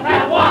 I must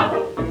have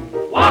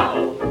waffles,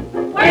 waffles.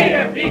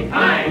 Waiter, be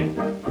kind.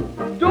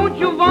 Don't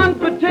you want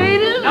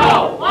potatoes?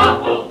 No,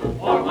 waffles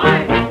for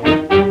mine.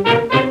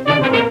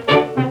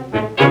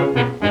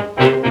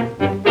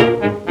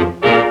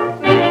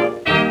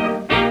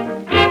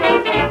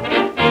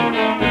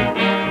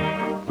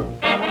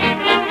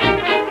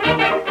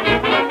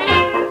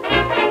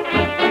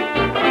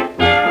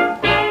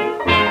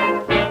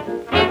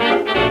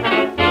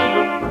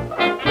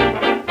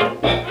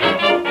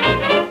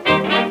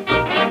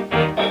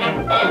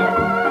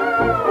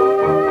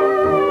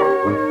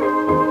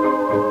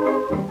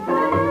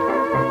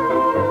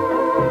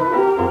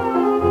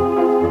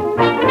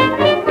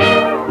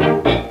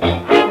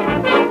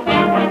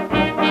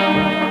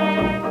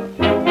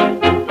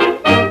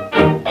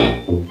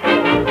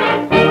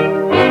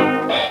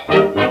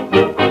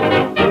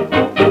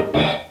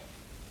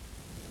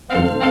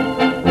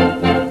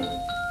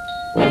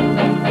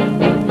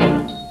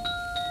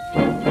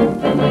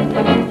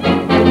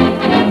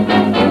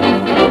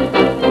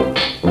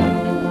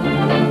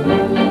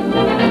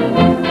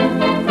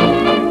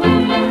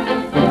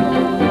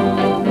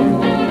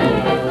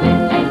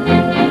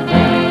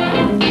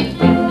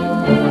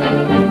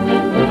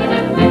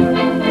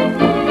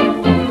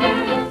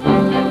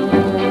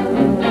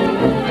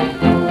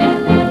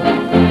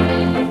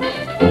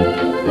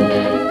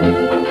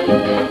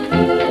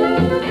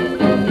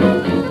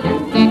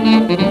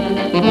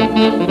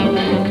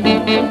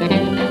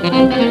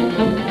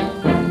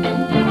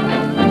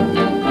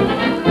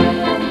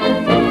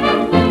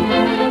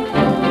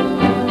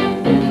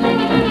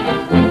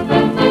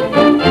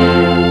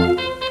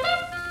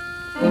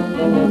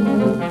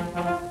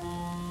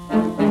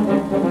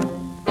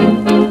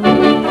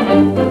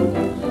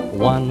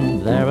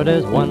 There it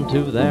is, 1,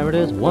 2, there it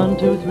is, 1,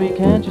 2, 3,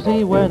 can't you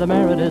see where the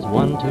merit is?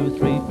 1, 2,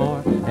 3,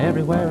 4,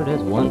 everywhere it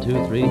is, 1,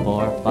 2, 3,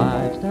 4,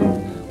 5 step.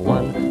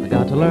 1, I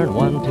got to learn,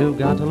 1, 2,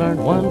 got to learn,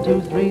 1,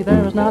 2, 3,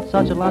 there is not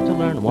such a lot to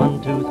learn,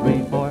 1, 2,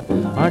 3, 4,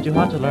 aren't you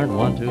hot to learn,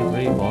 1, 2,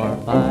 3, 4,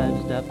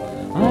 5 step.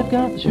 I've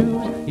got the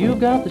shoes, you've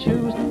got the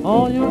shoes,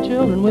 all you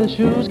children with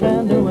shoes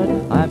can do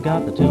it. I've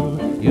got the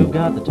tune, you've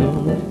got the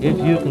tune, if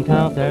you can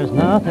count there's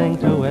nothing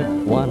to it.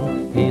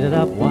 1, heat it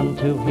up, 1,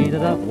 2, heat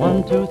it up,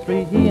 1, 2,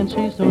 3, he and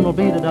she soon will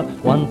beat it up.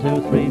 1,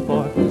 2, 3,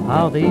 4,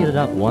 how they eat it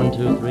up, 1,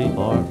 2, 3,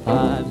 4,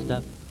 5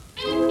 step.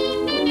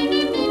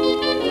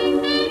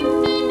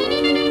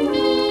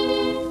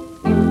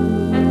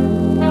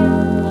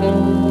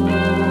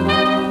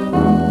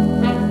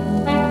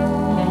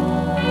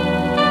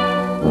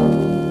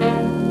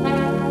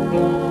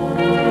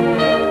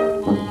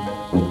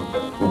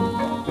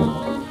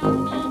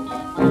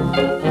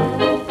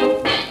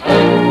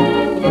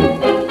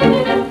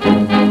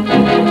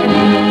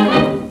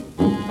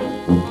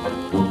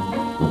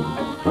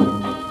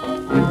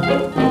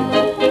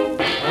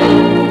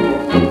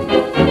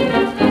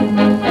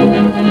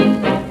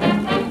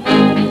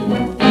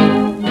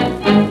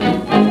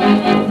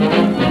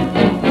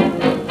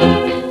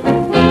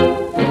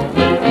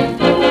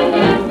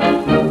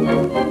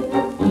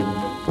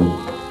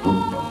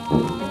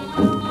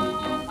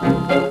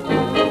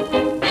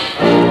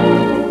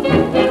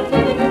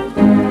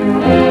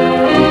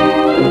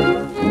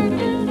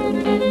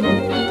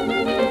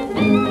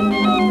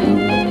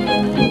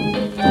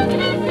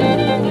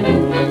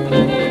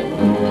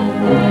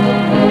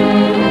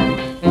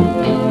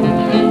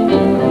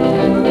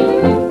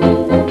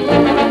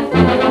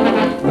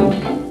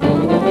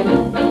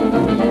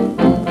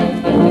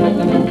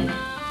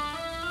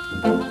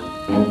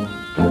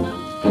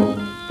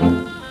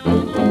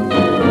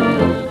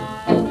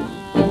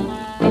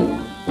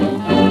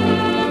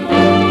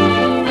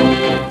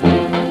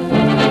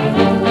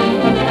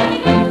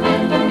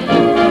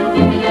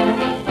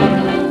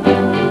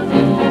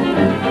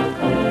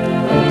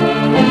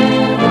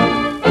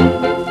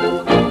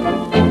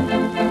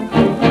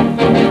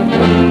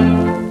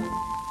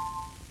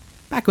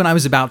 Back when I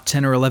was about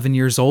 10 or 11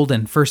 years old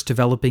and first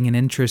developing an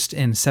interest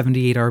in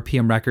 78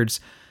 RPM records,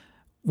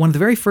 one of the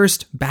very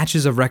first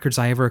batches of records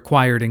I ever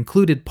acquired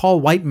included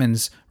Paul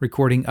Whiteman's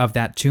recording of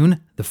that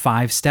tune, the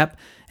 5-step,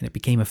 and it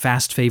became a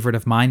fast favorite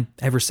of mine.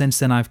 Ever since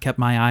then, I've kept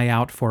my eye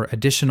out for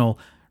additional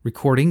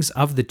recordings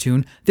of the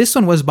tune. This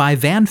one was by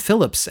Van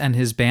Phillips and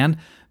his band,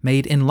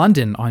 made in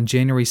London on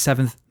January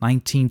 7th,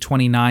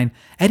 1929.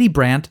 Eddie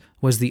Brandt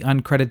was the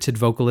uncredited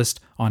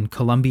vocalist on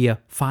Columbia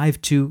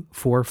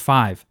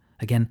 5245.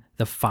 Again,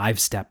 the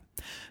 5-step.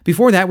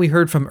 Before that, we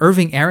heard from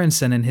Irving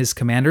Aronson and his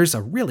Commanders,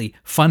 a really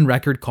fun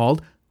record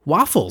called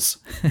Waffles,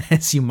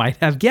 as you might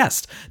have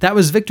guessed. That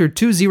was Victor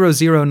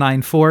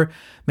 20094,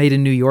 made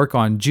in New York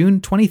on June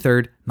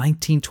 23rd,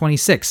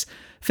 1926.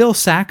 Phil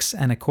Sachs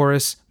and a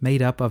chorus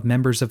made up of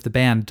members of the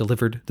band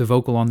delivered the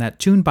vocal on that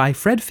tune by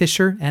Fred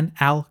Fisher and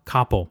Al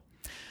Koppel.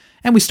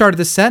 And we started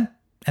the set,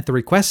 at the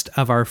request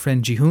of our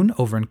friend Jihoon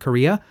over in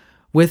Korea,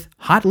 with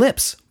Hot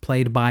Lips,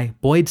 played by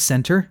Boyd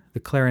Center, the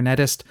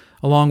clarinetist,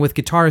 along with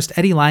guitarist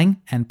Eddie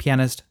Lang and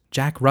pianist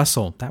Jack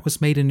Russell. That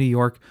was made in New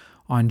York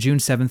on June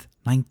 7th,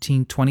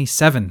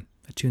 1927.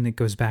 A tune that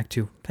goes back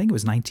to, I think it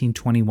was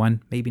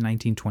 1921, maybe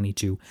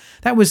 1922.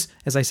 That was,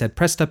 as I said,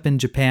 pressed up in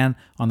Japan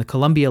on the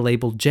Columbia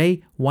label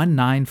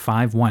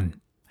J1951.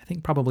 I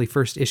think probably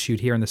first issued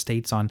here in the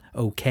States on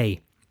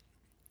OK.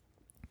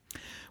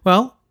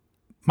 Well,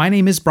 my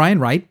name is Brian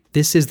Wright.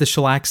 This is the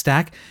Shellac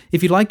Stack.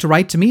 If you'd like to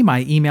write to me,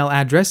 my email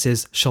address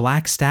is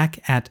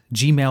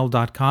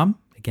shellacstack@gmail.com.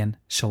 Again,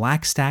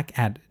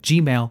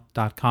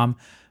 shellacstack@gmail.com.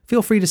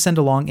 Feel free to send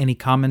along any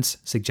comments,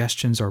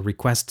 suggestions, or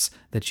requests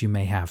that you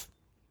may have.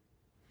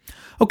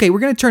 Okay, we're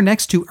going to turn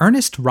next to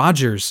Ernest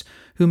Rogers,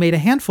 who made a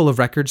handful of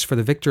records for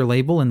the Victor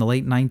label in the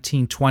late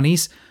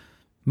 1920s.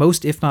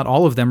 Most, if not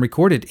all of them,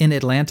 recorded in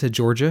Atlanta,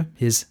 Georgia,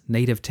 his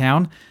native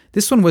town.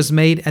 This one was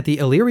made at the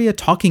Elyria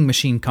Talking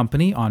Machine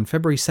Company on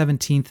February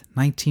 17th,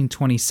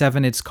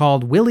 1927. It's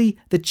called Willie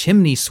the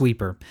Chimney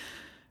Sweeper.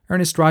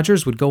 Ernest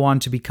Rogers would go on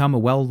to become a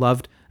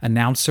well-loved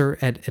announcer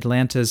at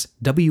Atlanta's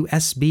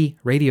WSB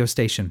radio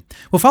station.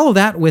 We'll follow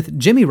that with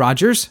Jimmy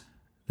Rogers,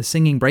 the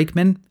singing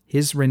brakeman,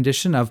 his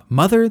rendition of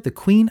Mother, the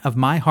Queen of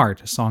My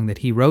Heart, a song that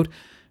he wrote,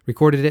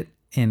 recorded it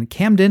in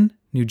Camden,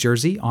 New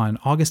Jersey on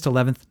August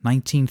 11th,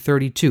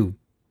 1932.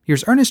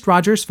 Here's Ernest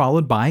Rogers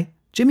followed by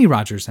Jimmy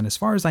Rogers, and as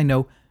far as I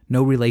know,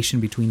 no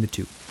relation between the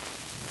two.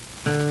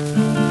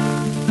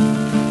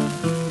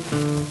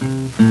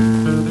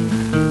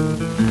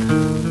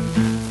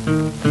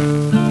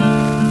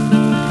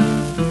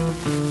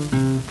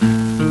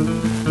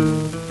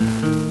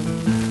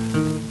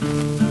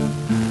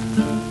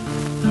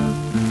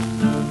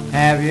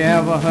 Have you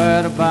ever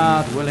heard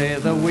about Willie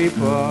the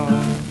Weeper?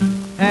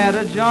 Had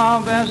a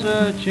job as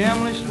a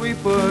chimney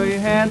sweeper. He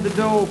had the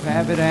dope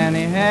habit and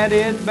he had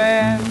it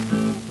bad.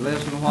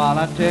 Listen while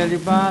I tell you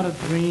about a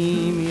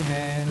dream he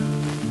had.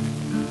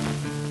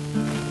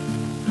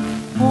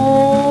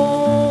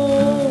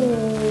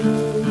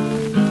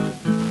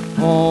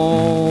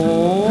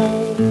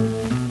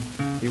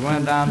 He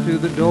went down to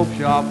the dope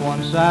shop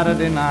one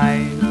Saturday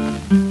night.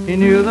 He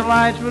knew the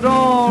lights would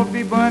all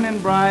be burning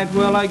bright.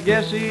 Well, I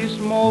guess he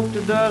smoked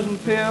a dozen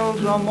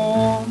pills or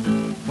more.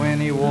 When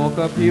he woke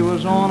up, he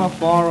was on a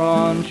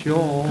foreign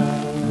shore.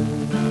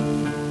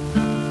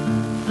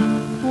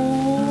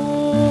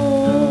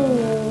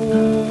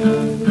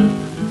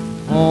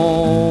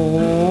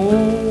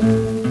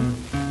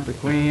 The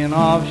Queen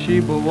of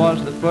Sheba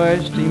was the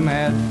first he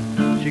met.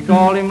 She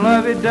called him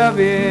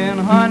lovey-dovey and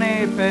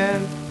honey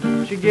pet.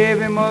 She gave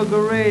him a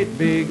great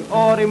big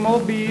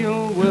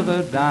automobile with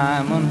a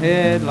diamond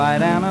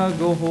headlight and a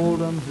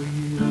golden wheel.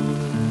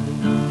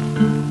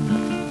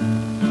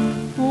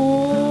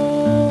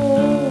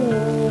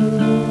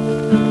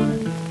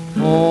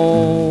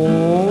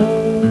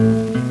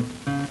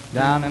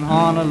 Down in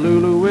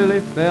Honolulu,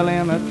 Willie fell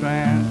in a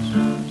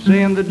trance,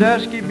 seeing the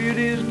dusky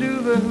beauties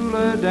do the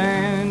hula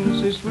dance.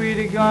 His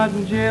sweetie got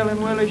in jail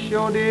and Willie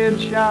sure did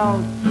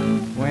shout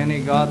when he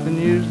got the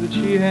news that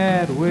she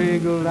had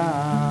wiggled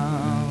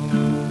out.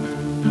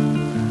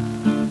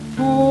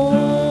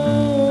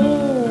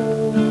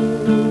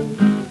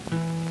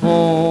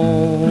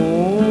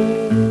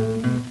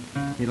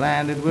 He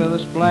landed with a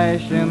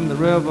splash in the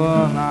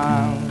river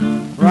Nile,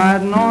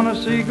 riding on a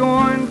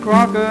sea-going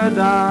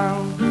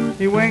crocodile.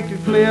 He winked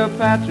at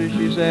Cleopatra,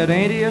 she said,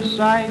 ain't he a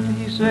sight?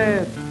 He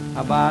said,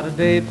 how about a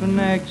date for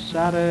next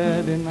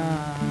Saturday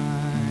night?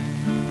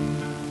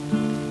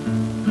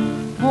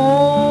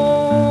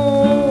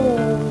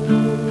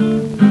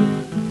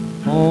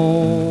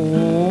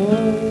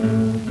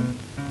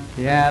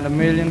 He had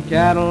 1,000,000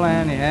 cattle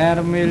and he had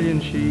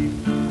 1,000,000 sheep,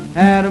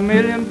 had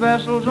 1,000,000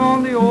 vessels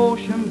on the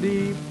ocean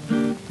deep,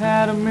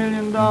 had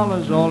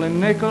 $1,000,000 all in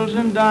nickels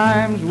and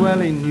dimes. Well,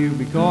 he knew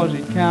because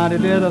he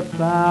counted it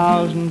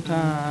 1,000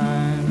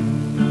 times.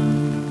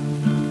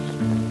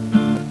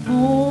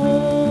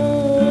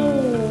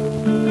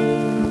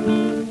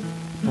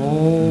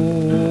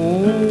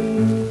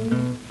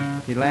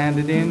 He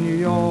landed in New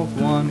York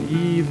one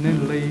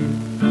evening late.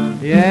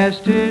 He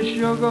asked his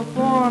sugar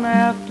for an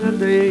after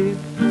date,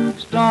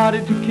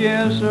 started to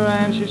kiss her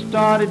and she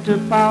started to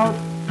pout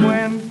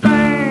when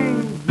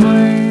bang,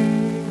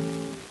 bang,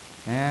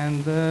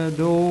 and the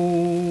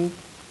dope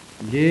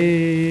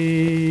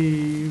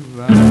gave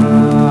out.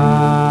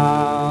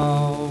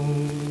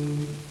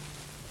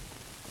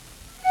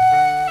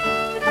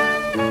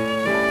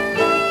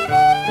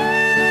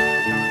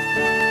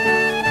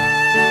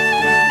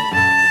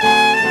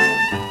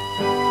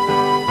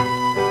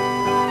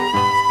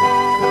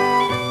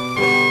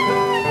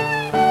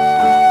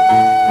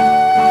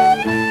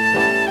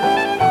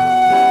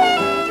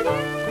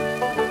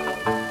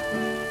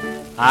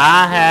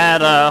 I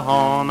had a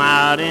home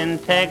out in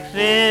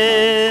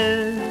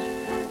Texas,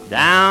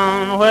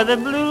 down where the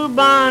blue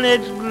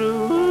bonnets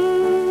grew.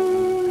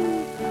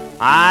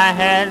 I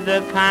had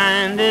the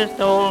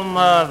kindest old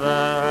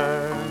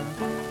mother.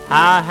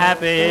 How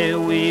happy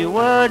we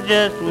were,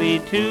 just we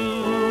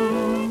two,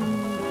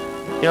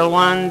 till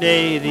one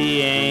day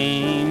the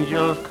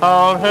angels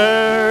called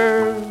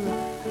her,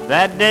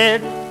 that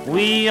debt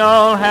we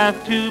all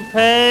have to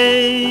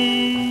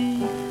pay.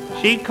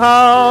 She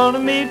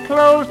called me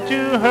close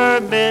to her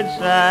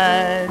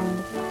bedside,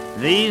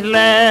 these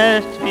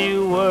last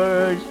few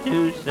words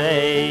to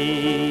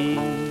say.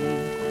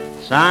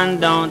 Son,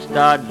 don't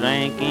start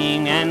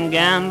drinking and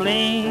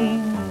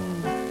gambling.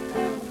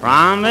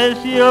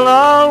 Promise you'll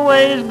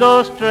always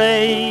go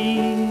straight.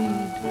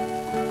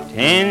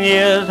 10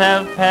 years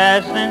have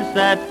passed since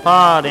that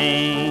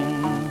parting.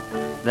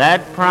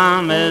 That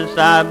promise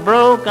I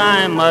broke,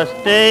 I must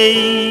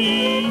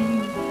stay.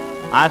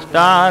 I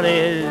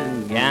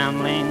started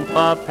gambling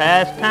for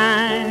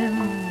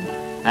pastime.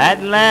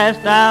 At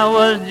last I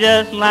was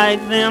just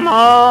like them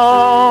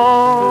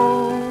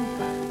all.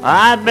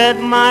 I bet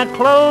my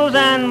clothes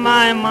and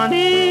my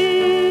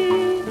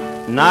money,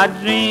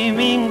 not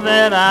dreaming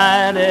that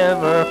I'd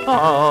ever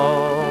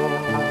fall.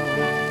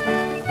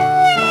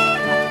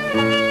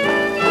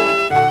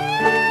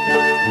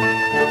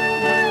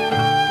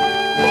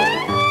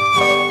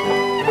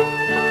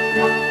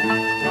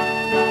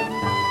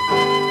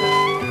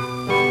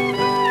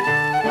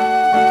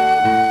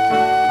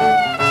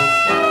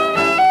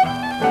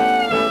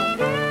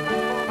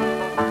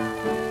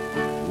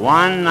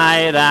 One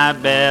night I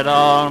bet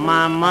all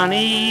my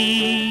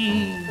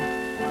money,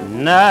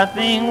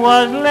 nothing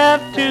was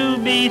left to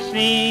be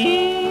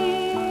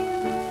seen,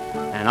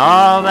 and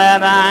all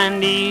that I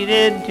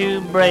needed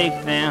to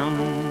break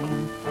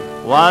them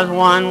was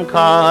one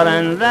card,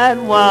 and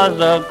that was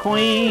a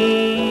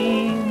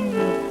queen.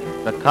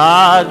 The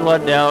cards were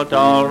dealt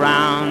all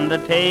round the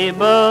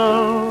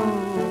table,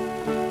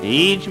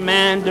 each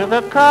man took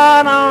a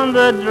card on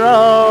the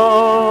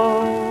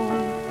draw.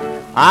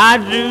 I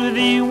drew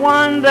the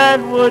one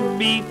that would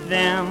beat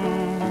them.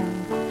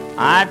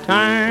 I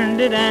turned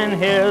it and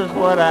here's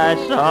what I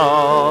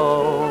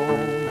saw.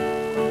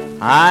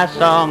 I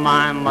saw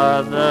my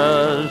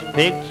mother's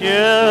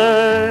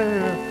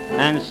picture,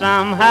 and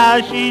somehow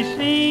she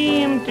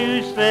seemed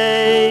to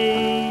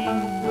say,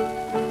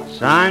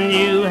 son,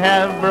 you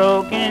have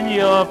broken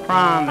your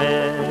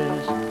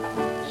promise.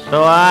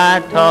 So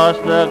I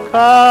tossed the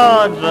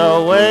cards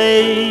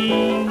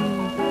away.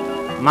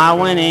 My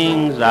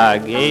winnings I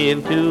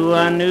gave to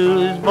a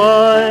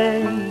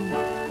newsboy.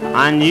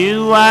 I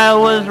knew I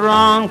was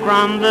wrong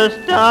from the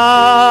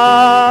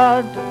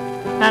start,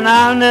 and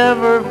I'll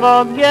never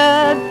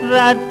forget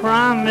that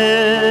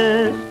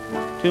promise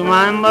to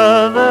my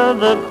mother,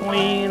 the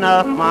queen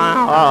of my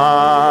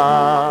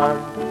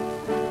heart.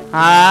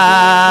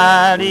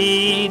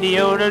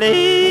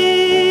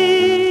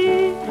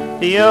 Ah-dee-dee-o-dee,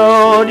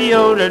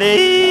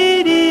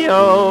 dee-o-dee-o-dee,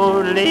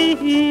 dee-o-dee.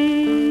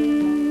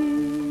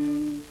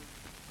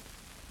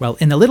 Well,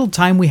 in the little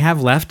time we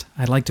have left,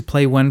 I'd like to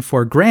play one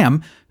for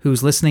Graham,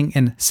 who's listening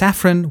in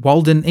Saffron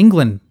Walden,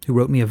 England, who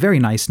wrote me a very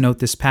nice note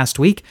this past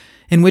week,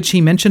 in which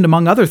he mentioned,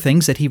 among other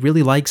things, that he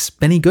really likes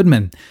Benny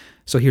Goodman.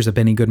 So here's a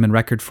Benny Goodman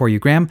record for you,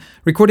 Graham.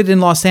 Recorded in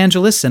Los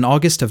Angeles in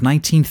August of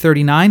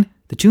 1939,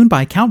 the tune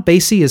by Count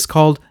Basie is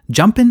called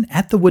Jumpin'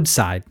 at the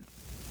Woodside.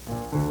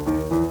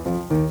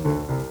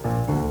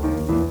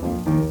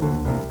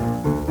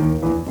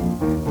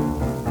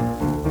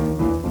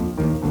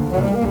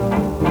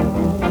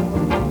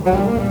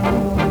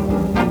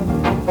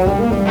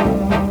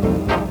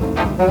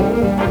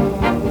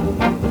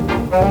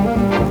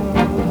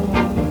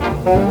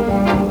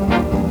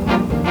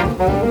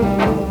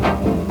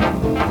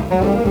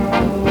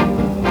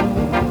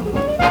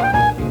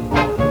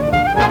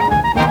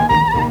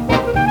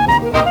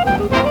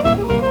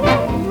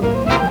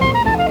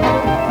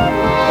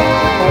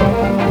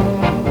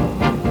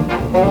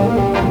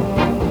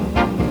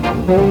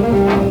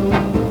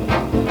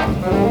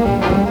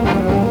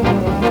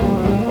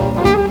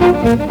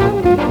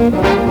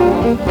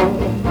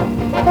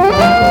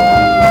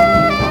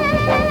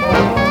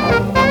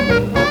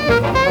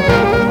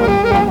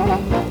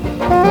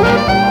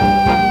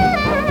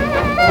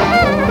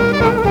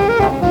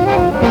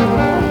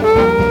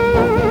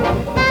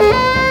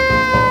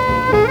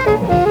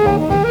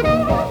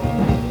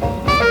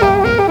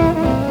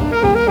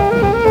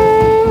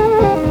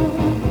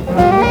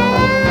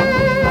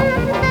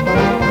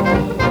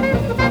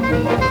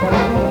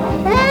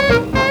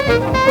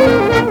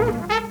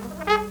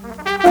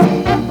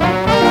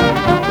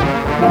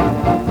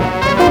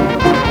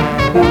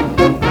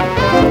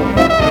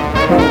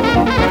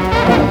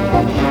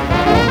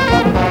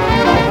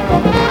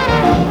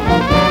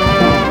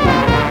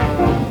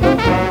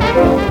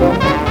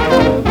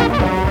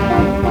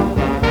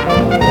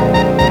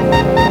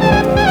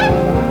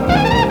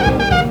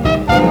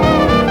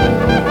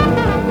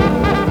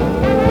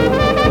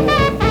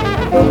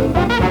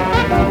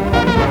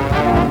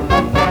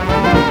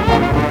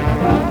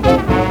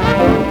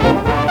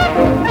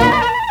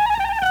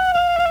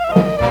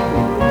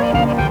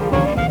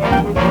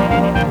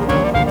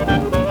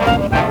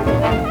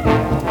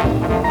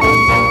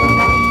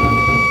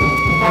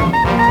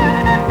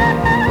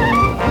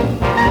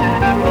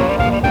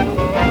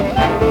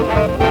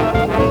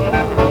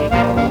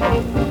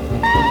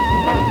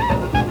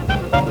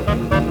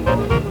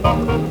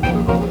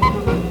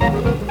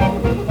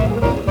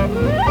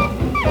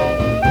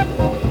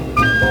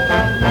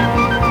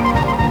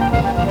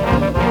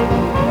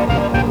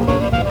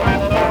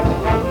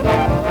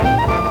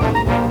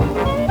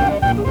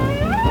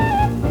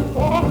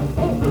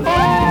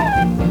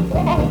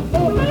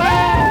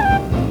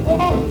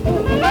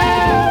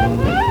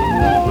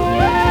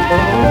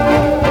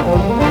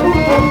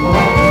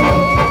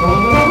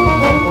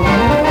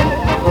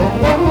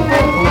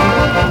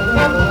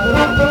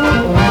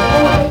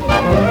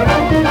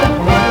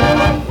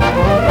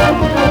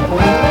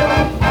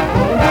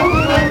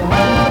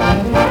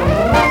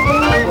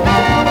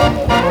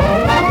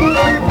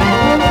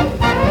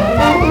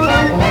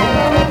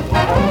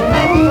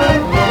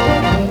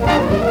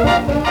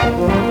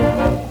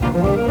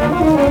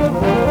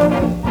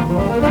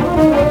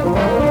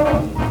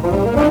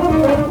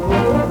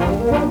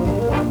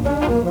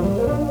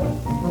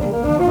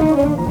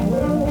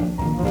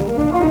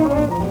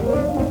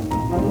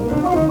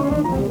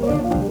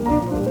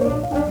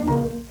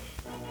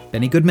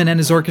 Benny Goodman and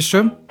his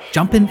orchestra,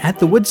 Jumpin' at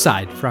the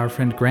Woodside for our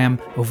friend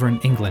Graham over in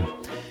England.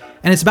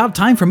 And it's about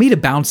time for me to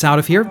bounce out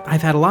of here.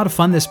 I've had a lot of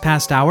fun this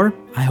past hour.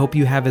 I hope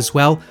you have as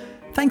well.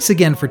 Thanks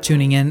again for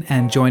tuning in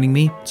and joining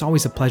me. It's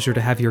always a pleasure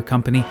to have your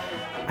company.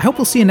 I hope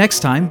we'll see you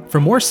next time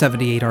for more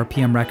 78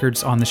 RPM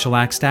records on the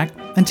Shellac Stack.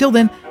 Until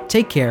then,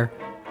 take care.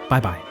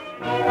 Bye-bye.